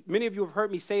 many of you have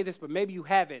heard me say this, but maybe you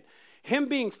haven't. Him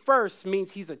being first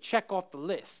means he's a check off the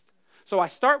list. So I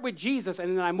start with Jesus,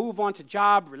 and then I move on to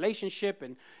job, relationship,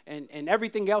 and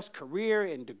everything else, career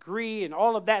and degree and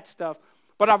all of that stuff.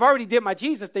 But I've already did my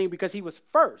Jesus thing because he was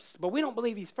first. But we don't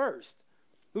believe he's first.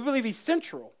 We believe he's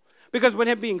central. Because with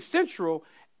him being central,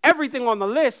 everything on the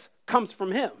list comes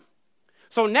from him.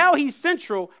 So now he's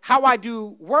central. How I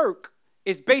do work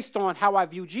is based on how I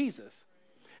view Jesus.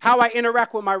 How I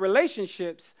interact with my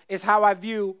relationships is how I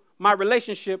view my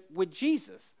relationship with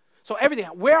Jesus. So everything,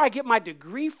 where I get my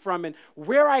degree from and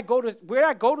where I go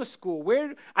to school,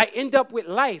 where I end up with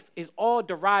life is all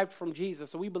derived from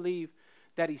Jesus. So we believe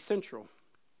that he's central.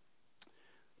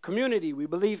 Community, we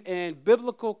believe in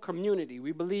biblical community.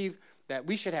 We believe that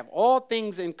we should have all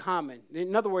things in common.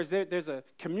 In other words, there's a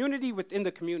community within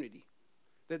the community.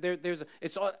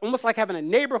 It's almost like having a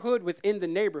neighborhood within the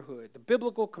neighborhood, the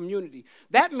biblical community.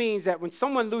 That means that when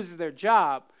someone loses their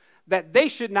job, that they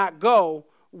should not go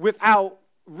without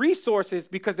resources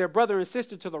because their brother and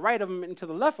sister to the right of them and to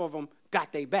the left of them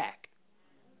got their back.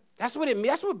 That's what it means.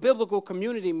 That's what biblical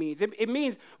community means. It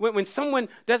means when someone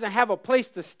doesn't have a place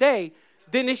to stay,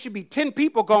 then there should be 10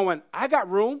 people going, I got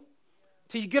room.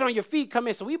 Till you get on your feet, come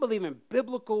in. So we believe in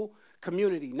biblical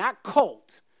community, not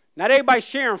cult. Not everybody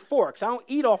sharing forks. I don't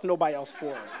eat off nobody else's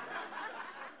fork.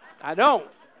 I don't.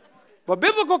 But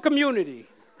biblical community.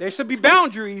 There should be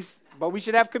boundaries, but we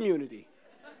should have community.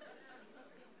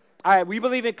 All right, we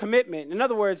believe in commitment. In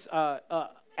other words,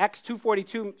 Acts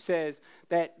 2:42 says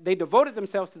that they devoted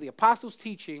themselves to the apostles'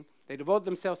 teaching. They devoted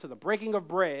themselves to the breaking of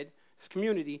bread, this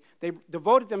community. They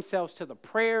devoted themselves to the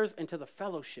prayers and to the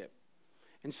fellowship.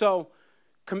 And so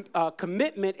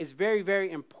commitment is very,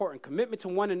 very important. Commitment to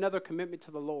one another, commitment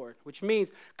to the Lord, which means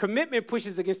commitment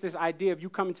pushes against this idea of you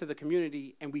coming to the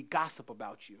community and we gossip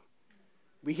about you.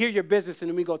 We hear your business and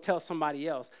then we go tell somebody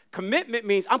else. Commitment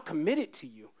means I'm committed to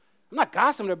you. I'm not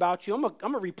gossiping about you. I'm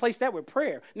going to replace that with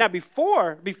prayer. Now,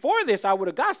 before this, I would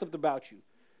have gossiped about you.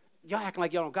 Y'all acting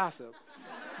like y'all don't gossip.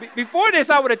 Before this,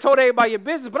 I would have told everybody your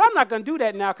business, but I'm not going to do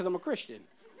that now because I'm a Christian.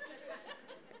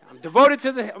 I'm devoted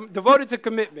to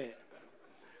commitment.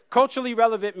 Culturally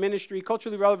relevant ministry.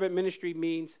 Culturally relevant ministry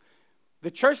means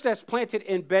the church that's planted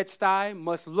in Bed-Stuy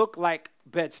must look like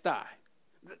Bed-Stuy.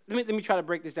 Let me try to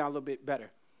break this down a little bit better.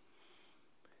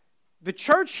 The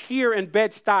church here in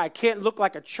Bed-Stuy can't look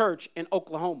like a church in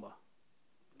Oklahoma.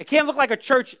 It can't look like a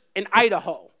church in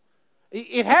Idaho.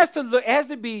 It has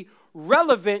to be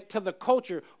relevant to the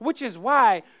culture, which is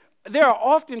why there are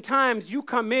often times you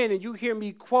come in and you hear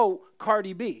me quote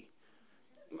Cardi B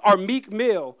or Meek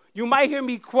Mill. You might hear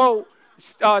me quote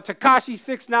Tekashi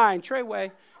 6ix9ine,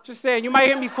 Treyway. Just saying, you might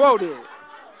hear me quote it.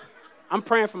 I'm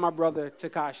praying for my brother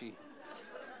Tekashi.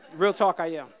 Real talk, I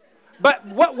am. But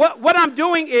what I'm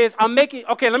doing is I'm making,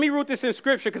 okay, let me root this in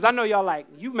Scripture because I know y'all like,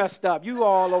 you messed up. You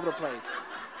all over the place.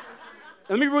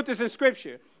 Let me root this in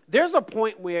Scripture. There's a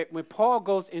point where when Paul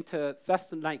goes into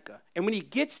Thessalonica, and when he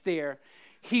gets there,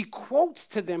 he quotes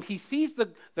to them. He sees the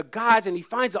gods, and he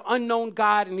finds an unknown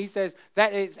God, and he says,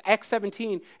 that is Acts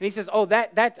 17, and he says, oh,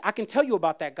 that I can tell you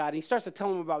about that God. And he starts to tell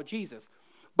them about Jesus.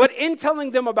 But in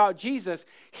telling them about Jesus,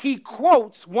 he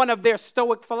quotes one of their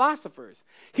Stoic philosophers.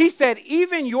 He said,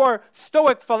 even your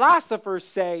Stoic philosophers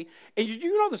say, and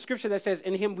you know the scripture that says,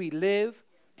 in him we live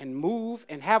and move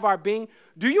and have our being.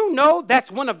 Do you know that's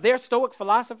one of their Stoic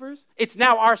philosophers? It's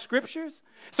now our scriptures.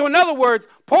 So in other words,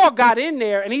 Paul got in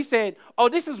there and he said, oh,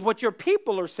 this is what your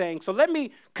people are saying. So let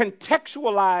me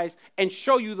contextualize and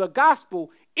show you the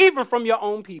gospel even from your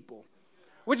own people.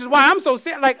 Which is why I'm so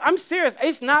serious. Like, I'm serious.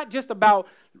 It's not just about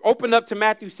open up to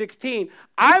Matthew 16.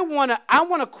 I want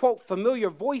to quote familiar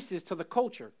voices to the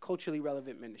culture, culturally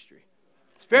relevant ministry.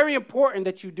 It's very important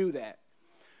that you do that.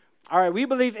 All right, we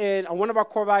believe in, one of our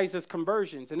core values is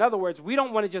conversions. In other words, we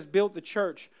don't want to just build the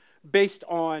church based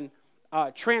on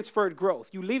transferred growth.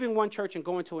 You leaving one church and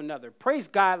going to another. Praise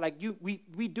God,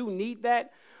 we do need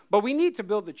that, but we need to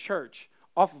build the church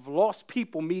off of lost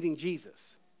people meeting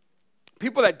Jesus.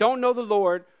 People that don't know the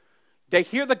Lord, they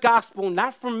hear the gospel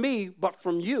not from me, but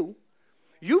from you.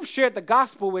 You've shared the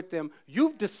gospel with them.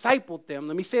 You've discipled them.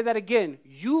 Let me say that again.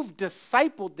 You've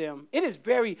discipled them.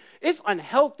 It's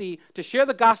unhealthy to share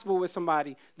the gospel with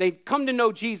somebody. They come to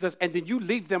know Jesus, and then you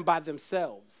leave them by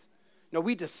themselves. No,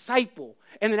 we disciple.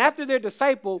 And then after they're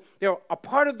discipled, they're a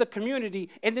part of the community,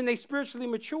 and then they spiritually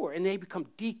mature, and they become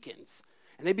deacons,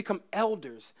 and they become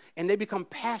elders, and they become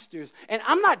pastors. And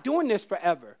I'm not doing this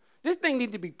forever. This thing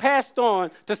needs to be passed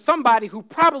on to somebody who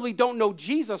probably don't know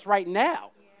Jesus right now.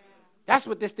 Yeah. That's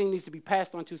what this thing needs to be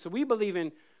passed on to. So we believe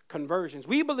in conversions.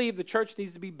 We believe the church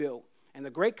needs to be built, and the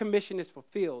Great Commission is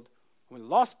fulfilled when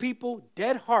lost people,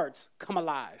 dead hearts come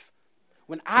alive.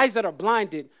 When eyes that are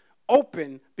blinded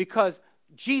open because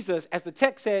Jesus, as the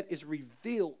text said, is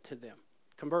revealed to them.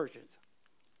 Conversions.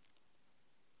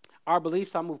 Our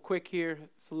beliefs, I'll move quick here.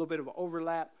 It's a little bit of an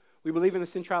overlap. We believe in the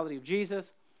centrality of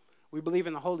Jesus. We believe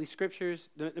in the Holy Scriptures.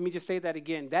 Let me just say that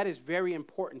again. That is very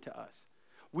important to us.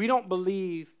 We don't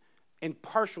believe in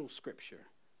partial Scripture.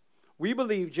 We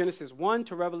believe Genesis 1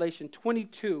 to Revelation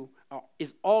 22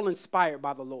 is all inspired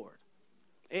by the Lord.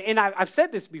 And I've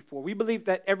said this before. We believe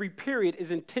that every period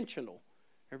is intentional.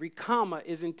 Every comma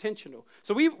is intentional.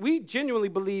 So we genuinely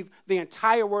believe the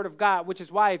entire Word of God, which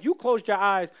is why if you closed your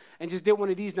eyes and just did one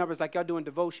of these numbers like y'all doing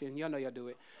devotion, y'all know y'all do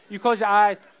it. You close your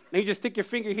eyes and you just stick your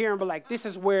finger here and be like, this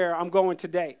is where I'm going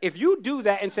today. If you do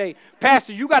that and say,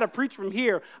 Pastor, you got to preach from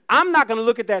here, I'm not going to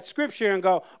look at that scripture and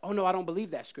go, oh, no, I don't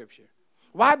believe that scripture.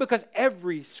 Why? Because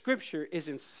every scripture is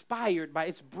inspired by,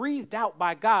 it's breathed out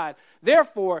by God.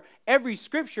 Therefore, every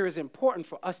scripture is important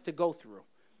for us to go through,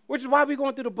 which is why we're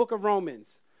going through the book of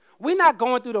Romans. We're not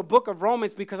going through the book of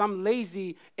Romans because I'm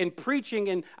lazy in preaching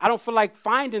and I don't feel like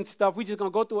finding stuff. We're just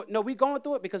going to go through it. No, we're going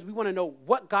through it because we want to know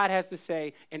what God has to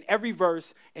say in every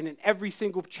verse and in every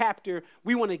single chapter.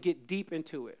 We want to get deep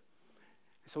into it.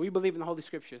 So we believe in the Holy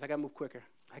Scriptures. I got to move quicker.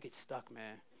 I get stuck,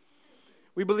 man.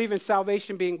 We believe in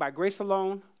salvation being by grace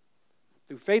alone,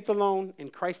 through faith alone,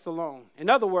 in Christ alone. In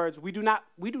other words, we do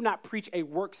not preach a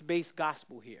works-based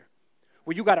gospel here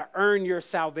where you got to earn your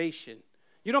salvation.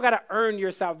 You don't got to earn your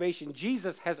salvation.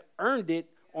 Jesus has earned it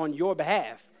on your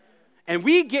behalf. And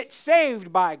we get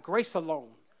saved by grace alone,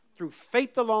 through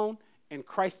faith alone, and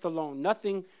Christ alone.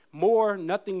 Nothing more,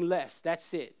 nothing less.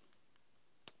 That's it.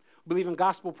 Believe in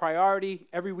gospel priority.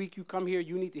 Every week you come here,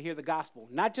 you need to hear the gospel.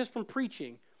 Not just from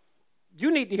preaching. You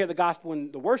need to hear the gospel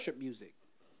in the worship music.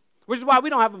 Which is why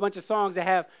we don't have a bunch of songs that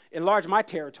have enlarged my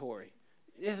territory.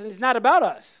 It's not about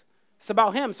us. It's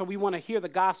about him. So we want to hear the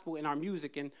gospel in our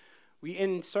music. And We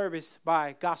end service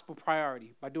by gospel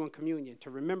priority, by doing communion, to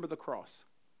remember the cross.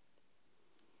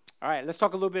 All right, let's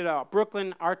talk a little bit about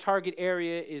Brooklyn. Our target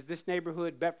area is this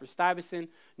neighborhood, Bedford-Stuyvesant.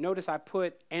 Notice I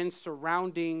put and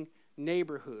surrounding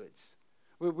neighborhoods.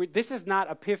 This is not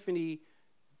Epiphany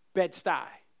Bed-Stuy.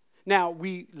 Now,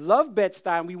 we love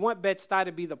Bed-Stuy, and we want Bed-Stuy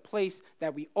to be the place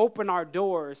that we open our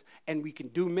doors and we can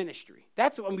do ministry.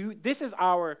 This is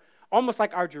almost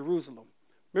like our Jerusalem.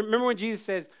 Remember when Jesus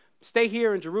says, stay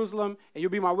here in Jerusalem, and you'll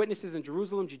be my witnesses in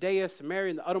Jerusalem, Judea, Samaria,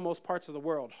 and the uttermost parts of the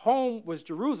world. Home was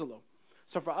Jerusalem.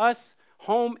 So for us,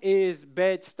 home is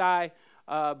Bed-Stuy,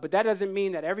 but that doesn't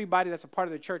mean that everybody that's a part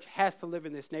of the church has to live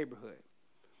in this neighborhood.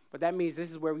 But that means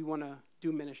this is where we want to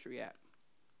do ministry at.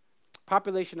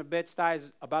 Population of Bed-Stuy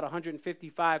is about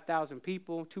 155,000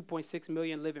 people. 2.6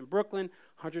 million live in Brooklyn.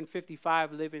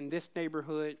 155 live in this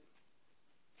neighborhood.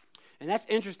 And that's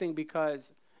interesting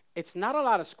because it's not a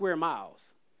lot of square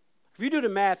miles. If you do the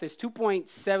math, it's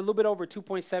 2.7, a little bit over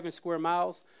 2.7 square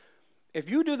miles. If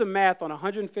you do the math on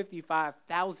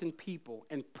 155,000 people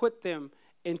and put them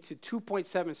into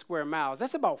 2.7 square miles,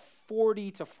 that's about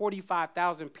 40 to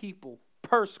 45,000 people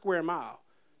per square mile.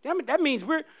 That means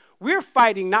we're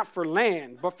fighting not for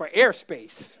land, but for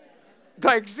airspace.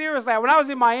 Like, seriously, when I was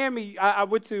in Miami, I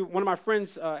went to, one of my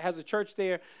friends has a church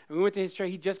there, and we went to his church.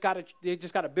 They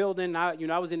just got a building.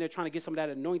 I was in there trying to get some of that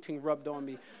anointing rubbed on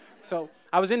me. So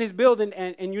I was in his building,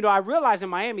 and I realized in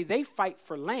Miami, they fight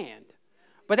for land.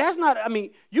 But that's not,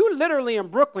 you literally in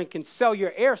Brooklyn can sell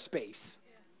your airspace.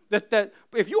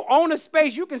 If you own a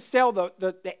space, you can sell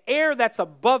the air that's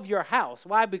above your house.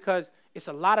 Why? Because it's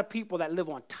a lot of people that live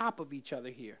on top of each other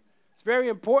here. It's very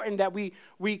important that we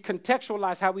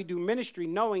contextualize how we do ministry,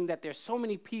 knowing that there's so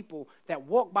many people that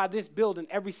walk by this building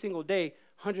every single day,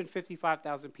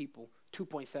 155,000 people,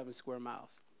 2.7 square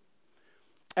miles.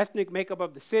 Ethnic makeup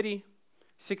of the city,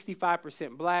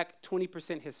 65% black,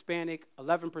 20% Hispanic,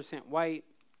 11% white,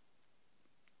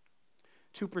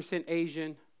 2%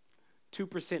 Asian,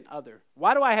 2% other.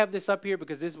 Why do I have this up here?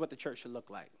 Because this is what the church should look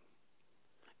like.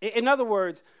 In other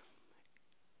words,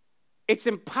 it's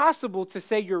impossible to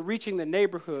say you're reaching the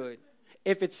neighborhood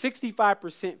if it's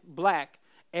 65% black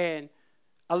and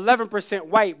 11%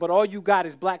 white, but all you got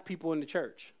is black people in the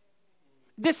church.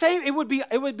 It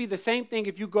would be the same thing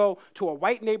if you go to a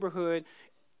white neighborhood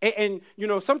and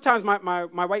sometimes my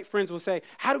white friends will say,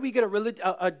 how do we get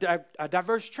a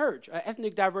diverse church, an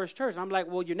ethnic diverse church? And I'm like,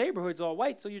 well, your neighborhood's all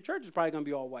white, so your church is probably going to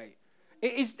be all white.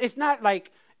 It's not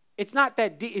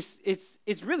that deep.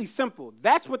 It's really simple.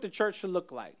 That's what the church should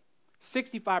look like.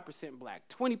 65% black,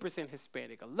 20%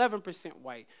 Hispanic, 11%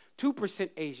 white, 2%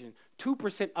 Asian,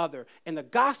 2% other. And the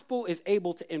gospel is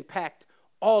able to impact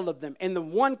all of them. And the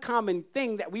one common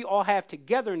thing that we all have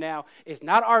together now is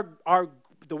not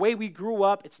the way we grew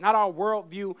up. It's not our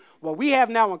worldview. What we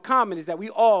have now in common is that we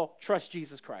all trust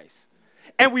Jesus Christ.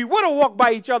 And we would have walked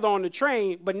by each other on the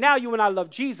train, but now you and I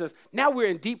love Jesus. Now we're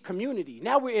in deep community.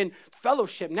 Now we're in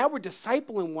fellowship. Now we're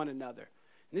discipling one another.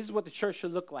 And this is what the church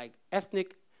should look like,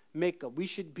 ethnic makeup. We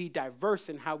should be diverse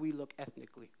in how we look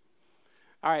ethnically.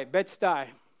 All right, Bed-Stuy.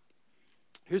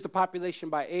 Here's the population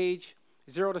by age.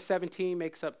 0 to 17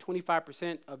 makes up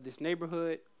 25% of this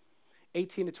neighborhood.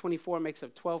 18 to 24 makes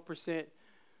up 12%.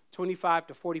 25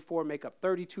 to 44 make up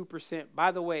 32%.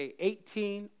 By the way,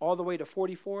 18 all the way to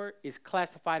 44 is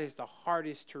classified as the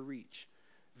hardest to reach.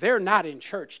 They're not in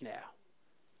church now.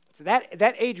 So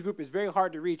that age group is very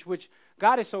hard to reach, which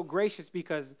God is so gracious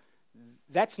because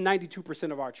that's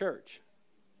 92% of our church.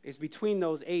 It's between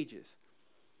those ages.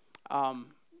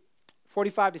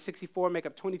 45 to 64 make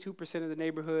up 22% of the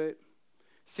neighborhood.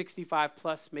 65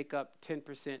 plus make up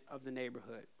 10% of the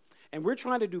neighborhood. And we're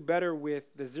trying to do better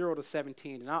with the 0 to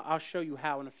 17, and I'll show you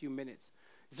how in a few minutes.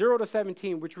 0 to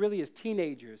 17, which really is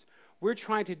teenagers, we're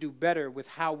trying to do better with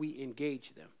how we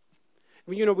engage them.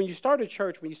 When you start a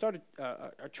church, when you start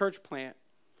a church plant,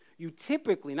 you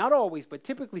typically, not always, but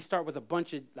typically start with a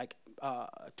bunch of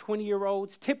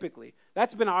 20-year-olds, typically.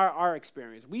 That's been our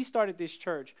experience. We started this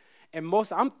church, and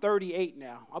I'm 38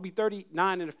 now. I'll be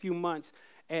 39 in a few months,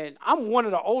 and I'm one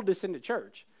of the oldest in the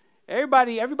church.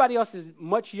 Everybody else is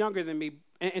much younger than me.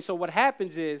 And so what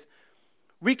happens is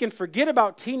we can forget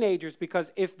about teenagers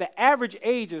because if the average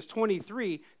age is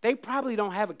 23, they probably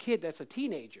don't have a kid that's a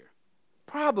teenager.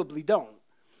 Probably don't.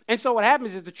 And so what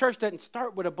happens is the church doesn't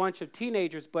start with a bunch of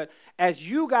teenagers, but as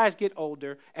you guys get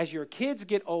older, as your kids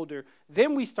get older,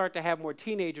 then we start to have more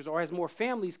teenagers or as more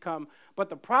families come. But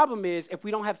the problem is if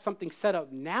we don't have something set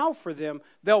up now for them,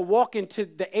 they'll walk into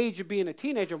the age of being a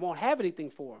teenager and won't have anything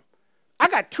for them. I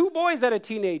got 2 boys that are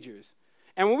teenagers.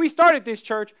 And when we started this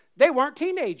church, they weren't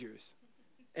teenagers.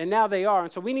 And now they are.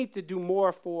 And so we need to do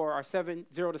more for our 0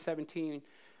 to 17.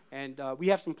 And we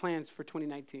have some plans for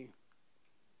 2019.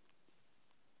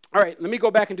 All right, let me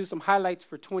go back and do some highlights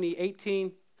for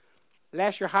 2018.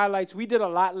 Last year highlights, we did a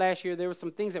lot last year. There were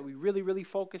some things that we really, really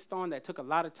focused on that took a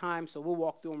lot of time. So we'll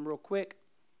walk through them real quick.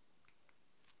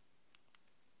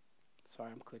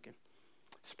 Sorry, I'm clicking.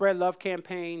 Spread Love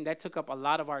campaign, that took up a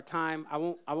lot of our time. I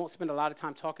won't spend a lot of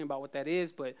time talking about what that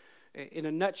is, but in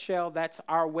a nutshell, that's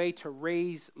our way to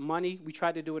raise money. We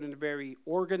tried to do it in a very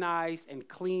organized and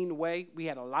clean way. We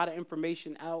had a lot of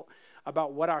information out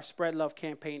about what our Spread Love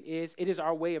campaign is. It is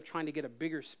our way of trying to get a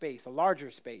bigger space, a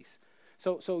larger space.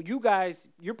 So you guys,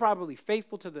 you're probably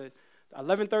faithful to the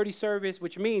 11:30 service,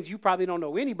 which means you probably don't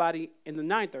know anybody in the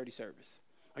 9:30 service.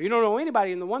 Or you don't know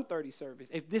anybody in the 1:30 service.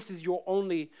 If this is your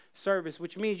only service,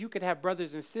 which means you could have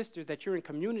brothers and sisters that you're in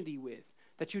community with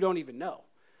that you don't even know.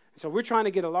 So we're trying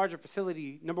to get a larger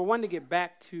facility, number one, to get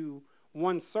back to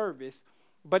one service,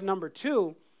 but number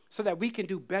two, so that we can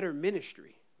do better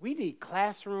ministry. We need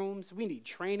classrooms. We need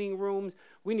training rooms.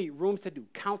 We need rooms to do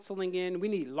counseling in. We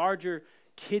need larger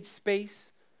kids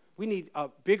space. We need a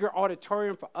bigger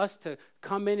auditorium for us to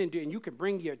come in and do, and you can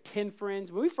bring your 10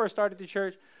 friends. When we first started the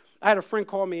church, I had a friend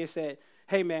call me and said,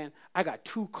 hey, man, I got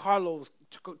two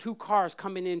cars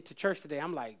coming into church today.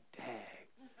 I'm like, dang.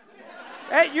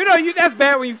 Hey, that's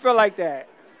bad when you feel like that.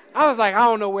 I was like, I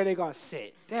don't know where they're going to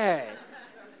sit. Dang.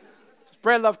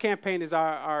 Spread Love campaign is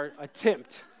our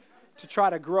attempt to try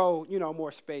to grow,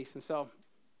 more space. And so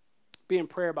be in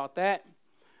prayer about that.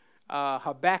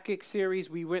 Habakkuk series,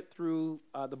 we went through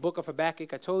the book of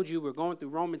Habakkuk. I told you we're going through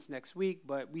Romans next week,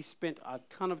 but we spent a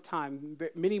ton of time,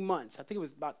 many months, I think it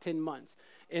was about 10 months,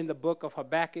 in the book of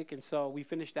Habakkuk, and so we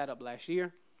finished that up last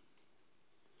year.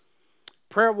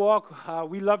 Prayer walk,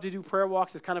 we love to do prayer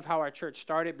walks. It's kind of how our church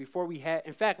started.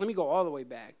 In fact, let me go all the way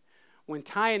back. When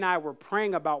Ty and I were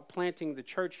praying about planting the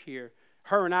church here,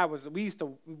 her and I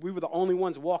we were the only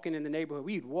ones walking in the neighborhood.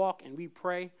 We'd walk and we'd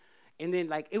pray. And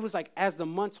then it was as the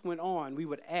months went on, we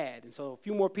would add. And so a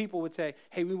few more people would say,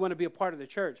 hey, we want to be a part of the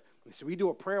church. So we do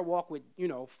a prayer walk with,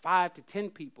 5 to 10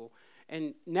 people.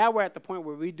 And now we're at the point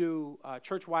where we do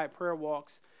church-wide prayer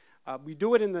walks. We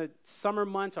do it in the summer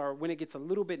months or when it gets a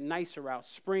little bit nicer out,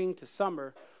 spring to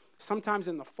summer, sometimes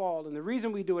in the fall. And the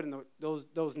reason we do it in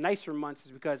those nicer months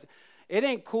is because it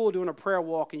ain't cool doing a prayer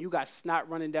walk and you got snot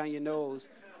running down your nose.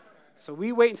 So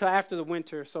we wait until after the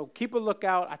winter. So keep a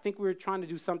lookout. I think we're trying to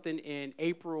do something in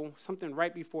April, something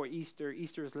right before Easter.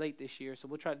 Easter is late this year, so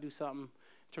we'll try to do something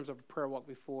in terms of a prayer walk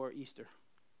before Easter.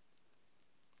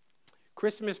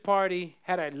 Christmas party,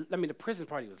 the prison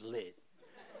party was lit.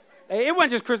 It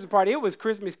wasn't just Christmas party, it was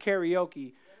Christmas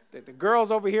karaoke. The girls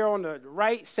over here on the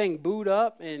right sang Boot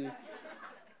Up, and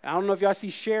I don't know if y'all see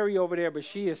Sherry over there, but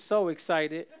she is so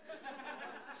excited.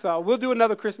 So we'll do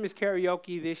another Christmas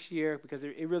karaoke this year because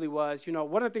it really was.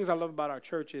 One of the things I love about our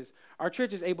church is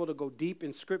able to go deep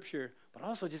in Scripture, but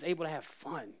also just able to have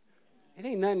fun. It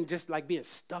ain't nothing just like being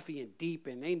stuffy and deep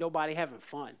and ain't nobody having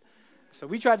fun. So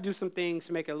we try to do some things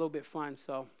to make it a little bit fun.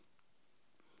 So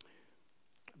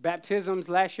baptisms,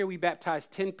 last year we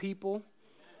baptized 10 people.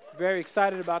 Very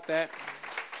excited about that.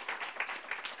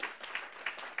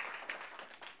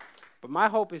 But my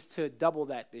hope is to double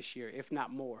that this year, if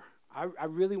not more. I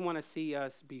really want to see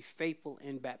us be faithful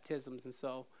in baptisms. And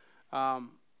so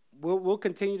we'll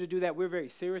continue to do that. We're very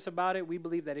serious about it. We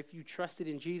believe that if you trusted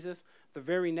in Jesus, the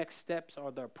very next steps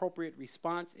or the appropriate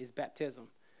response is baptism.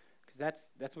 Because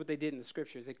that's what they did in the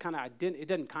Scriptures. It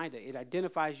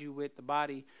identifies you with the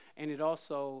body, and it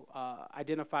also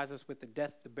identifies us with the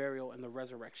death, the burial, and the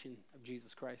resurrection of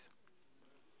Jesus Christ.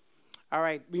 All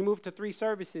right, we moved to 3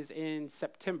 services in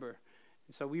September.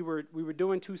 So we were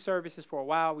doing 2 services for a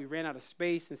while. We ran out of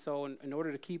space, and so in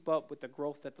order to keep up with the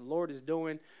growth that the Lord is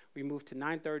doing, we moved to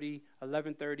 9:30,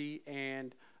 11:30,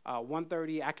 and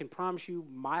 1:30. I can promise you,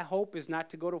 my hope is not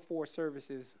to go to 4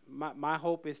 services. My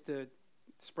hope is to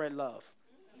spread love,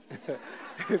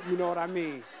 if you know what I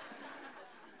mean.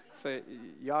 So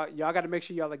y'all got to make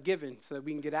sure y'all are giving so that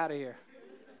we can get out of here.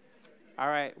 All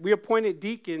right, we appointed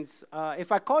deacons.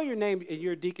 If I call your name and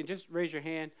you're a deacon, just raise your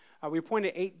hand. We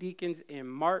appointed 8 deacons in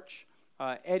March.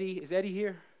 Is Eddie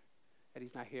here?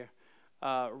 Eddie's not here.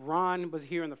 Ron was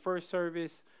here in the first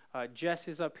service. Jess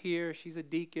is up here. She's a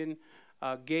deacon.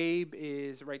 Gabe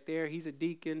is right there. He's a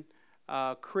deacon.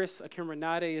 Chris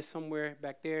Akimranade is somewhere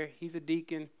back there. He's a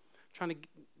deacon. Trying to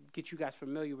get you guys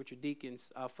familiar with your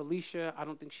deacons. Felicia, I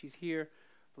don't think she's here.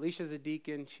 Felicia's a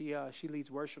deacon. She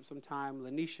leads worship sometime.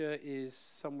 Lanisha is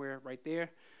somewhere right there.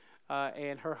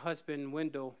 And her husband,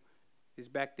 Wendell, is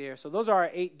back there. So those are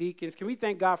our 8 deacons. Can we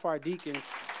thank God for our deacons?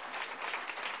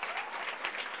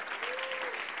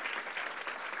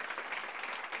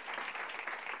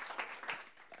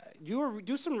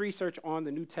 do some research on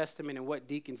the New Testament and what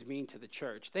deacons mean to the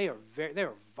church. They are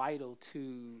vital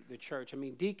to the church. I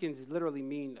mean, deacons literally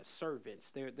mean servants.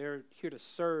 They're here to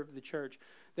serve the church.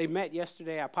 They met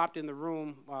yesterday. I popped in the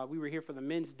room. We were here for the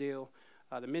men's deal,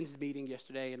 the men's meeting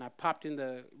yesterday, and I popped in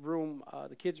the room,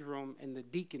 the kids' room, and the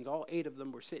deacons, all 8 of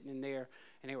them, were sitting in there,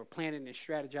 and they were planning and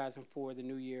strategizing for the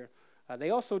new year. They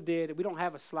also did. We don't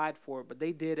have a slide for it, but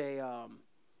they did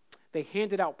They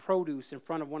handed out produce in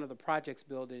front of one of the projects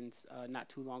buildings not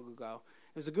too long ago.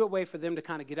 It was a good way for them to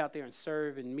kind of get out there and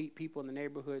serve and meet people in the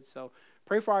neighborhood. So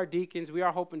pray for our deacons. We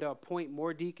are hoping to appoint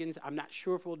more deacons. I'm not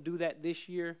sure if we'll do that this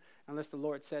year unless the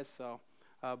Lord says so.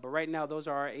 But right now, those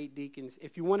are our 8 deacons.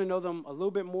 If you want to know them a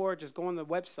little bit more, just go on the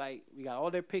website. We got all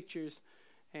their pictures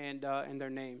and their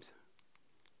names.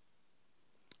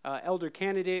 Elder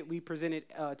candidate, we presented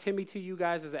Timmy to you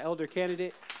guys as an elder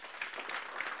candidate.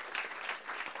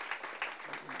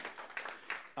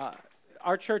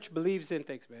 Our church believes in,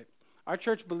 thanks, babe. Our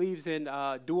church believes in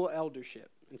dual eldership.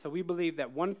 And so we believe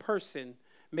that one person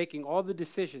making all the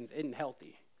decisions isn't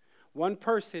healthy. One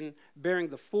person bearing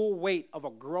the full weight of a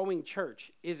growing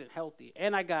church isn't healthy.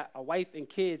 And I got a wife and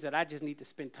kids that I just need to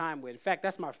spend time with. In fact,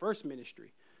 that's my first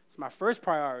ministry. It's my first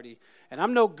priority. And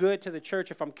I'm no good to the church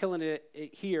if I'm killing it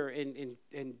here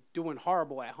and doing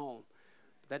horrible at home.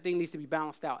 That thing needs to be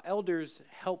balanced out. Elders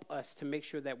help us to make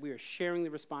sure that we are sharing the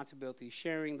responsibility,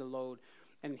 sharing the load.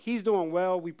 And he's doing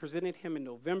well. We presented him in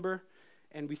November,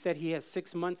 and we said he has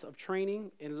 6 months of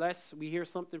training unless we hear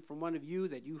something from one of you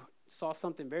that you saw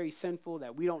something very sinful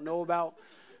that we don't know about.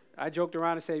 I joked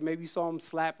around and said, maybe you saw him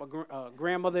slap a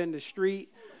grandmother in the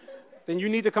street. Then you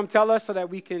need to come tell us so that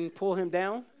we can pull him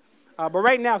down. But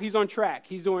right now, he's on track.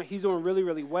 He's doing really,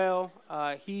 really well.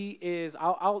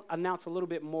 I'll announce a little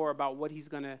bit more about what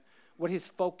his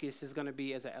focus is gonna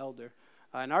be as an elder.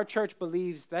 And our church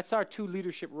believes that's our 2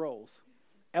 leadership roles,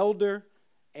 elder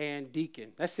and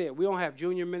deacon. That's it. We don't have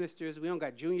junior ministers. We don't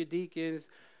got junior deacons.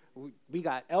 We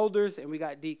got elders and we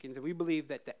got deacons. And we believe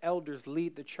that the elders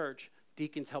lead the church.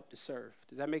 Deacons help to serve.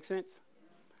 Does that make sense?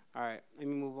 All right, let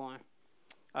me move on.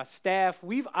 Staff,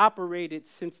 we've operated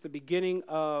since the beginning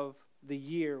of the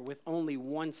year with only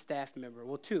 1 staff member.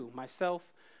 Well, 2. Myself,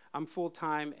 I'm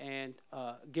full-time, and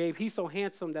Gabe, he's so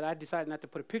handsome that I decided not to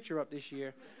put a picture up this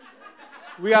year.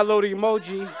 We got a load of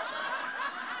emoji.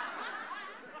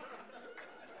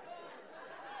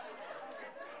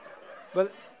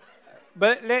 But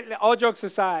all jokes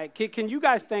aside, can you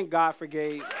guys thank God for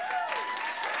Gabe?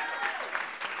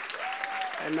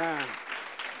 Amen.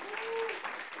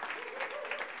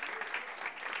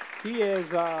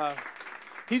 He's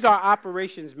our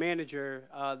operations manager.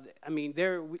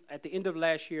 At the end of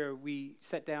last year, we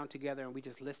sat down together and we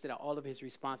just listed out all of his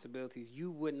responsibilities.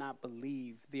 You would not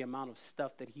believe the amount of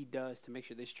stuff that he does to make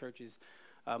sure this church is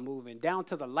moving, down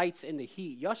to the lights and the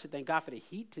heat. Y'all should thank God for the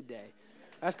heat today.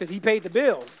 That's because he paid the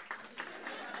bill.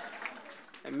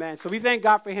 Amen. So we thank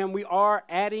God for him. We are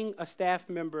adding a staff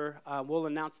member. We'll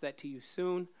announce that to you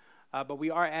soon. But we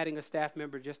are adding a staff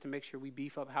member just to make sure we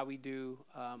beef up how we do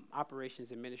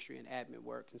operations and ministry and admin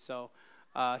work. And so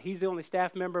he's the only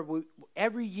staff member.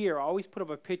 Every year, I always put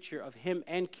up a picture of him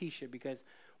and Keisha because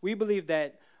we believe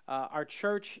that our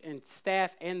church and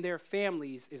staff and their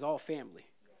families is all family.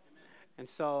 And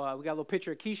so we got a little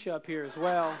picture of Keisha up here as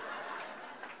well.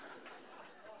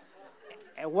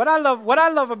 And what I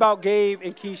love about Gabe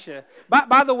and Keisha,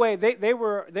 by the way, they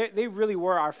really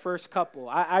were our first couple.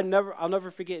 I'll never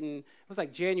forget. It was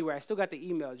like January. I still got the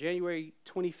email, January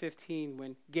 2015,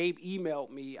 when Gabe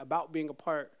emailed me about being a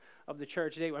part of the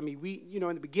church. In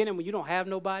the beginning, when you don't have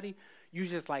nobody, you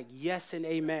just like yes and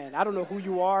amen. I don't know who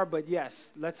you are, but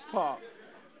yes, let's talk.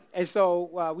 And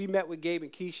so we met with Gabe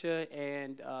and Keisha,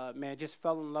 and just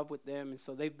fell in love with them. And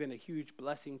so they've been a huge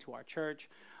blessing to our church.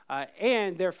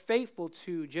 And they're faithful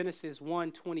to Genesis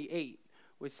 1:28,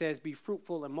 which says, be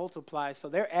fruitful and multiply. So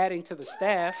they're adding to the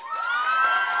staff.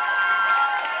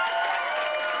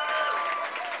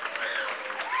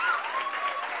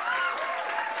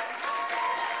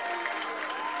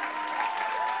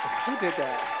 Who did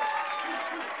that?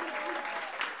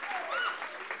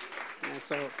 And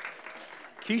so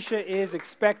Keisha is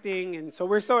expecting, and so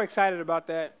we're so excited about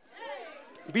that.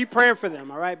 Be praying for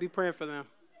them, all right? Be praying for them.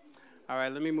 All right,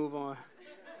 let me move on.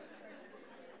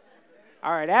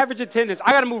 All right, average attendance.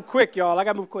 I got to move quick, y'all.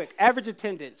 Average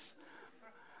attendance.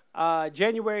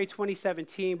 January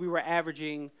 2017, we were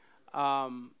averaging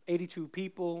 82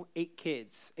 people, 8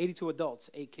 kids. 82 adults,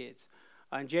 8 kids.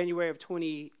 In January of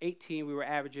 2018, we were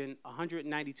averaging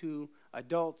 192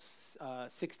 adults,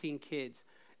 16 kids.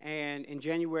 And in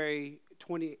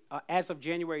as of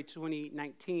January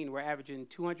 2019, we're averaging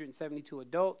 272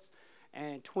 adults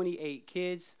and 28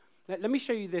 kids. Let me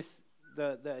show you this,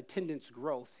 the attendance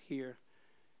growth here.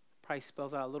 Probably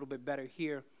spells out a little bit better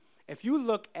here. If you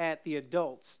look at the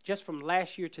adults, just from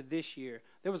last year to this year,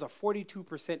 there was a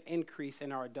 42% increase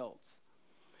in our adults.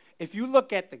 If you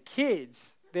look at the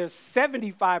kids, there's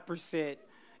 75%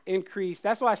 increase.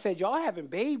 That's why I said, y'all having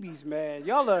babies, man.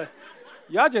 Y'all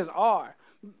just are.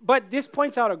 But this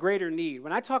points out a greater need.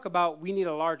 When I talk about we need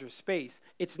a larger space,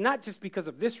 it's not just because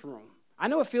of this room. I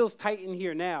know it feels tight in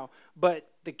here now, but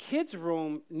the kids'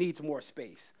 room needs more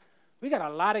space. We got a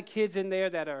lot of kids in there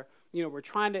that are, we're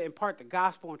trying to impart the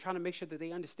gospel and trying to make sure that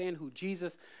they understand who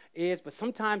Jesus is. But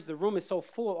sometimes the room is so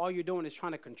full, all you're doing is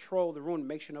trying to control the room to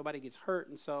make sure nobody gets hurt.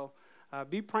 And so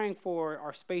be praying for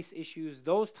our space issues.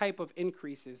 Those type of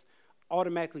increases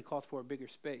automatically calls for a bigger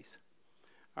space.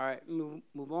 All right,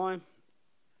 move on.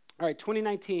 All right,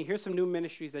 2019, here's some new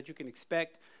ministries that you can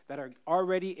expect that are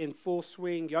already in full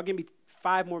swing. Y'all give me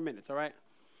 5 more minutes, all right?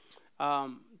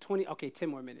 10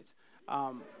 more minutes.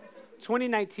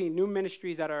 2019, new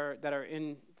ministries that are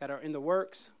in the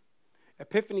works.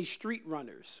 Epiphany Street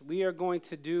Runners. We are going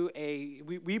to do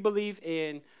we believe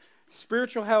in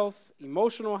spiritual health,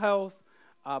 emotional health,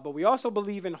 but we also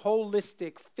believe in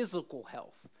holistic physical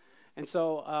health. And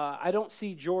so I don't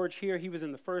see George here. He was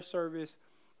in the first service.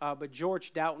 But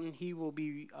George Doughton, he will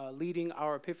be leading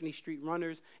our Epiphany Street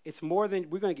Runners. It's more than,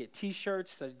 we're going to get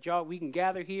T-shirts so we can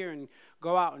gather here and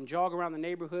go out and jog around the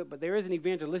neighborhood, but there is an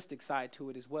evangelistic side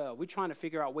to it as well. We're trying to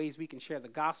figure out ways we can share the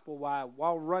gospel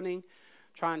while running,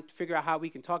 trying to figure out how we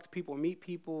can talk to people and meet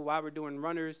people while we're doing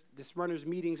runners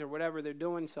meetings or whatever they're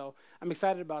doing. So I'm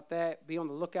excited about that. Be on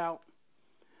the lookout.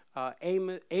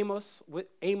 Amos,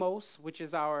 which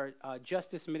is our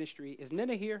justice ministry. Is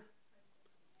Nina here?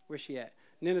 Where's she at?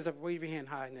 Nina's up. Wave your hand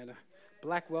high, Nina.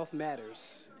 Black Wealth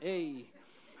Matters. Hey.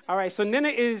 All right, so Nina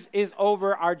is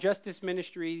over our justice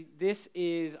ministry.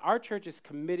 Our church is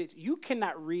committed. You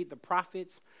cannot read the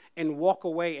prophets and walk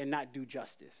away and not do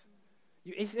justice.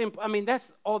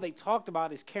 That's all they talked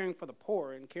about is caring for the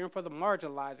poor and caring for the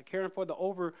marginalized and caring for the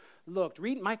overlooked.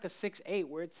 Read Micah 6:8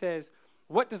 where it says,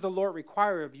 "What does the Lord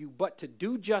require of you but to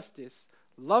do justice,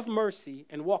 love mercy,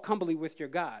 and walk humbly with your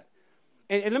God?"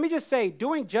 And let me just say,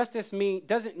 doing justice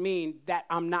doesn't mean that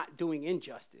I'm not doing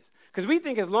injustice. Because we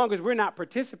think as long as we're not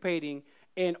participating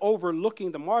in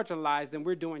overlooking the marginalized, then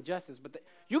we're doing justice. But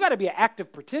you got to be an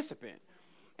active participant.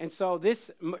 And so this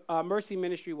mercy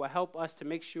ministry will help us to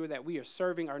make sure that we are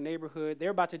serving our neighborhood.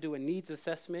 They're about to do a needs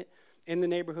assessment in the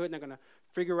neighborhood, and they're going to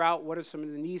figure out what are some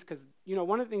of the needs. Because,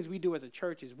 one of the things we do as a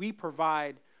church is we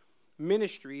provide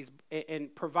ministries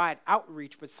and provide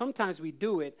outreach, but sometimes we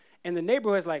do it and the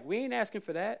neighborhood's like, we ain't asking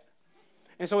for that.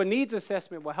 And so a needs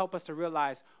assessment will help us to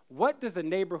realize what does the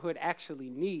neighborhood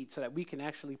actually need so that we can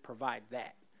actually provide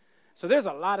that. So there's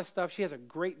a lot of stuff. She has a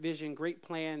great vision, great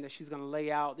plan that she's going to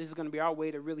lay out. This is going to be our way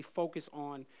to really focus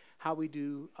on how we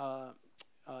do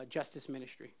justice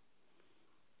ministry.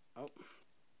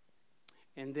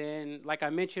 And then, like I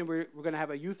mentioned, we're going to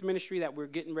have a youth ministry that we're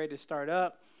getting ready to start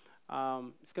up.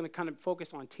 It's going to kind of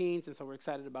focus on teens, and so we're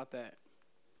excited about that.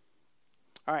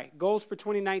 All right, goals for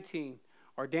 2019.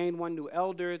 Ordained one new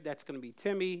elder. That's going to be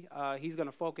Timmy. He's going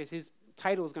to focus. His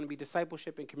title is going to be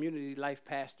Discipleship and Community Life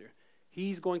Pastor.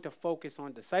 He's going to focus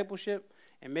on discipleship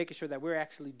and making sure that we're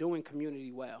actually doing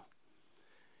community well.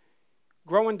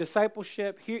 Growing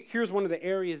discipleship. Here's one of the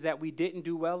areas that we didn't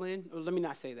do well in. Well, let me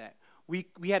not say that. We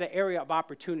had an area of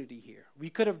opportunity here. We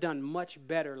could have done much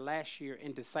better last year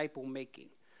in disciple making.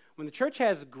 When the church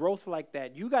has growth like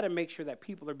that, you got to make sure that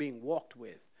people are being walked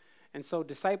with. And so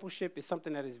discipleship is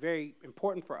something that is very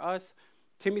important for us.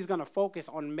 Timmy's going to focus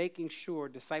on making sure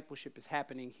discipleship is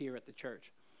happening here at the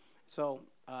church. So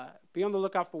be on the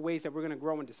lookout for ways that we're going to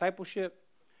grow in discipleship,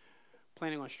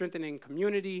 planning on strengthening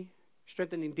community,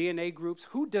 strengthening DNA groups.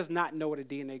 Who does not know what a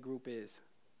DNA group is?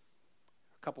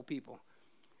 A couple people.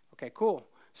 Okay, cool.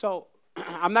 So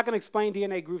I'm not going to explain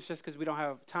DNA groups just because we don't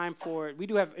have time for it. We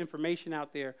do have information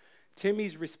out there.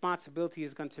 Timmy's responsibility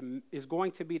is going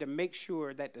to be to make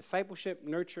sure that discipleship,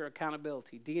 nurture,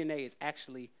 accountability, DNA is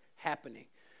actually happening.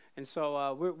 And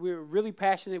so we're really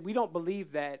passionate. We don't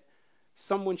believe that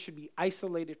someone should be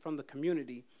isolated from the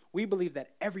community. We believe that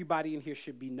everybody in here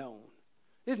should be known.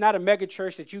 This is not a mega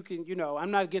church that you can,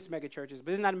 I'm not against mega churches,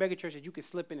 but it's not a mega church that you can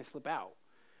slip in and slip out.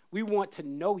 We want to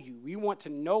know you. We want to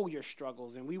know your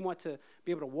struggles, and we want to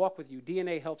be able to walk with you.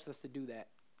 DNA helps us to do that.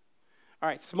 All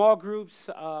right, small groups.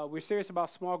 We're serious about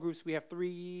small groups. We have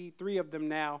three of them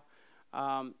now.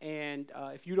 And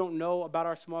if you don't know about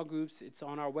our small groups, it's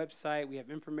on our website. We have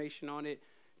information on it.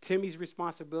 Timmy's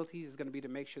responsibilities is going to be to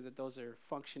make sure that those are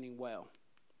functioning well.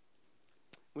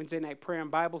 Wednesday night prayer and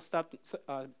Bible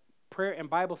Prayer and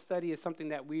Bible study is something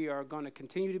that we are going to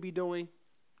continue to be doing.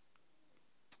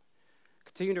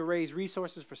 Continue to raise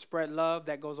resources for Spread Love.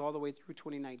 That goes all the way through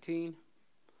 2019.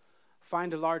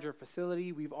 Find a larger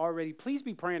facility. Please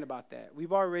be praying about that.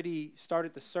 We've already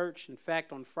started the search. In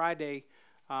fact, on Friday,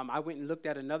 I went and looked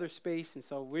at another space. And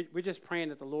so we're just praying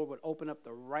that the Lord would open up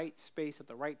the right space at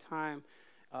the right time.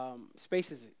 Space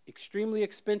is extremely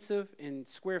expensive, and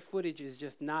square footage is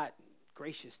just not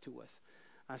gracious to us.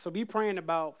 So be praying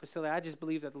about facility. I just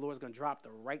believe that the Lord is going to drop the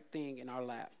right thing in our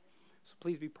lap. So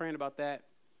please be praying about that.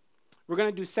 We're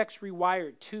going to do Sex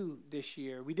Rewired 2 this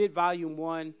year. We did Volume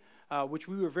 1, which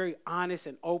we were very honest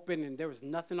and open, and there was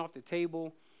nothing off the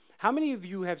table. How many of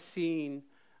you have seen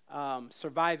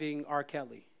Surviving R.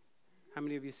 Kelly? How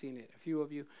many of you seen it? A few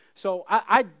of you. So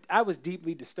I was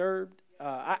deeply disturbed.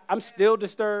 I'm still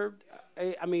disturbed.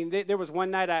 I mean, there was one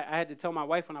night I had to tell my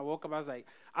wife when I woke up, I was like,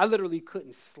 I literally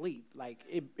couldn't sleep. Like,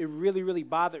 it really, really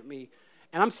bothered me.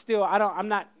 And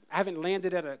I haven't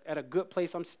landed at a good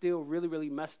place. I'm still really, really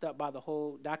messed up by the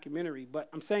whole documentary. But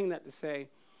I'm saying that to say,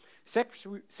 Sex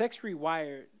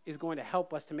Rewired is going to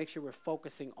help us to make sure we're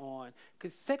focusing on,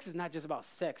 because sex is not just about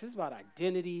sex. It's about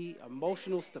identity,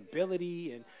 emotional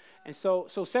stability. And so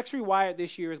Sex Rewired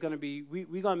this year is going to be,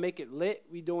 we're going to make it lit.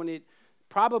 We're doing it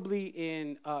probably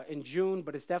in June,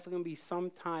 but it's definitely going to be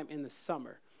sometime in the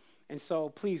summer. And so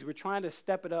please, we're trying to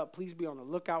step it up. Please be on the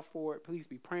lookout for it. Please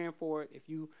be praying for it. If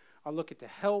you are looking to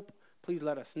help, please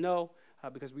let us know,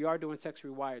 because we are doing Sex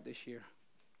Rewired this year.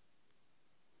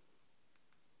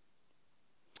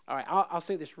 All right, I'll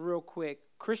say this real quick.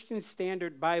 Christian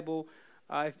Standard Bible,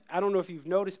 I don't know if you've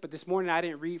noticed, but this morning I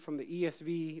didn't read from the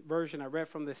ESV version. I read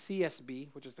from the CSB,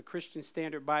 which is the Christian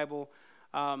Standard Bible.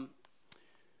 The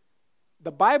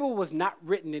Bible was not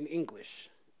written in English.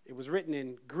 It was written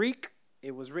in Greek.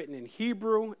 It was written in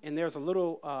Hebrew, and there's a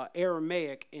little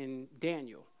Aramaic in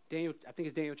Daniel. I think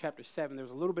it's Daniel chapter 7. There's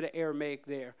a little bit of Aramaic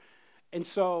there. And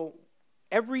so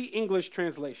every English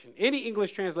translation, any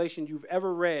English translation you've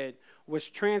ever read was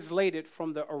translated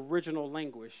from the original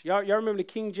language. Y'all remember the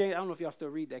King James? I don't know if y'all still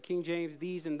read that. King James,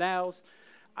 these and thous.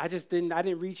 I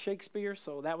didn't read Shakespeare,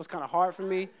 so that was kind of hard for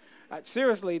me.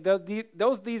 Seriously, those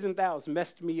these and thous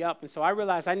messed me up. And so I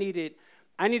realized I needed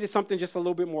something just a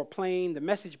little bit more plain. The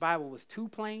Message Bible was too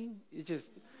plain.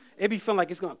 It'd be feeling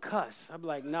like it's going to cuss. I'd be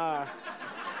like, nah,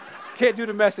 can't do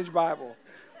the Message Bible.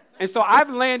 And so I've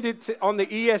landed on the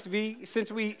ESV.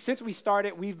 Since we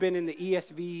started, we've been in the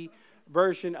ESV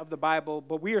version of the Bible,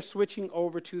 but we are switching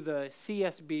over to the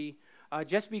CSB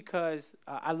just because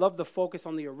I love the focus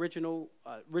on the original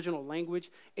language.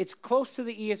 It's close to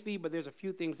the ESV, but there's a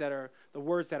few things the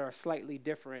words that are slightly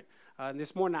different. And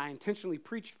this morning I intentionally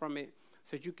preached from it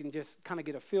so that you can just kind of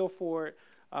get a feel for it.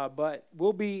 But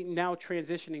we'll be now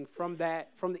transitioning from the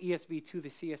ESV to the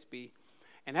CSB.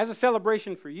 And as a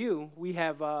celebration for you, we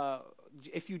have,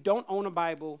 if you don't own a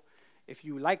Bible, if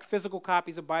you like physical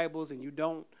copies of Bibles and you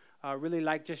don't really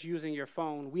like just using your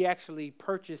phone, we actually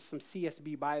purchased some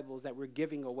CSB Bibles that we're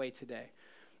giving away today.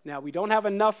 Now, we don't have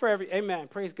enough for amen,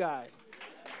 praise God.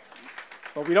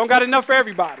 But we don't got enough for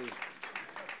everybody.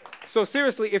 So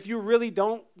seriously, if you really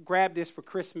don't grab this for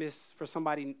Christmas for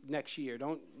somebody next year,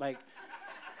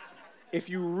 if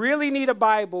you really need a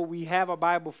Bible, we have a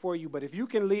Bible for you. But if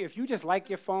you just like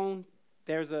your phone,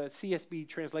 there's a CSB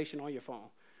translation on your phone.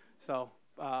 So,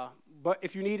 but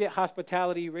if you need it,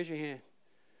 hospitality, raise your hand.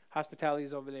 Hospitality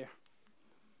is over there.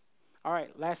 All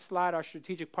right, last slide. Our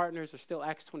strategic partners are still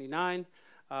Acts 29,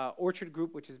 Orchard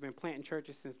Group, which has been planting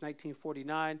churches since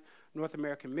 1949, North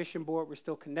American Mission Board, we're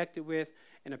still connected with,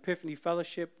 and Epiphany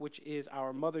Fellowship, which is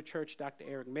our mother church, Dr.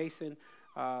 Eric Mason.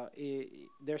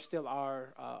 They're still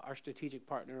our strategic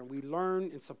partner, and we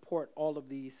learn and support all of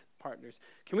these partners.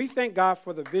 Can we thank God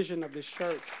for the vision of this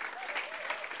church?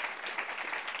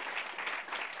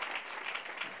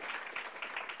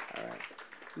 All right,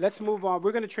 let's move on.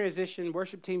 We're going to transition.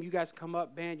 Worship team, you guys come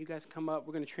up. Band, you guys come up.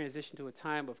 We're going to transition to a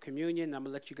time of communion. I'm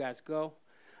going to let you guys go.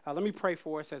 Let me pray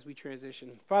for us as we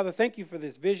transition. Father, thank you for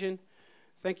this vision.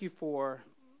 Thank you for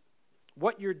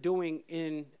what you're doing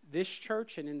in this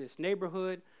church and in this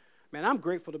neighborhood. Man, I'm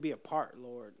grateful to be a part,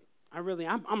 Lord.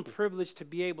 I'm privileged to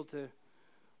be able to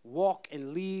walk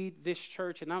and lead this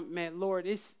church. And Lord,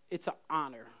 it's an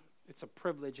honor. It's a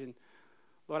privilege. And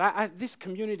Lord, this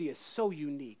community is so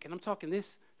unique. And I'm talking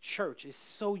this church is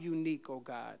so unique, oh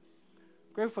God.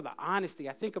 I'm grateful for the honesty.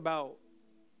 I think about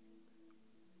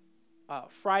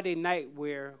Friday night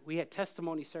where we had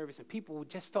testimony service and people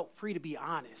just felt free to be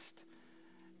honest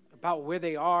about where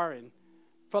they are and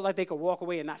felt like they could walk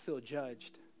away and not feel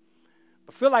judged.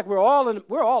 But feel like we're all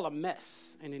a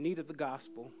mess and in need of the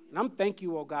gospel. And I'm thank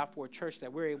you, oh God, for a church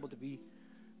that we're able to be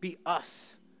be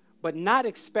us, but not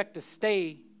expect to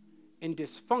stay in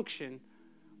dysfunction,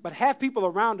 but have people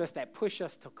around us that push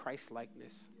us to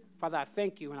Christ-likeness. Father, I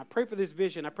thank you, and I pray for this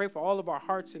vision. I pray for all of our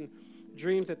hearts and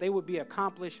dreams that they would be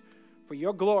accomplished for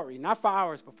your glory, not for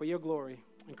ours, but for your glory.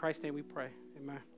 In Christ's name we pray. Amen.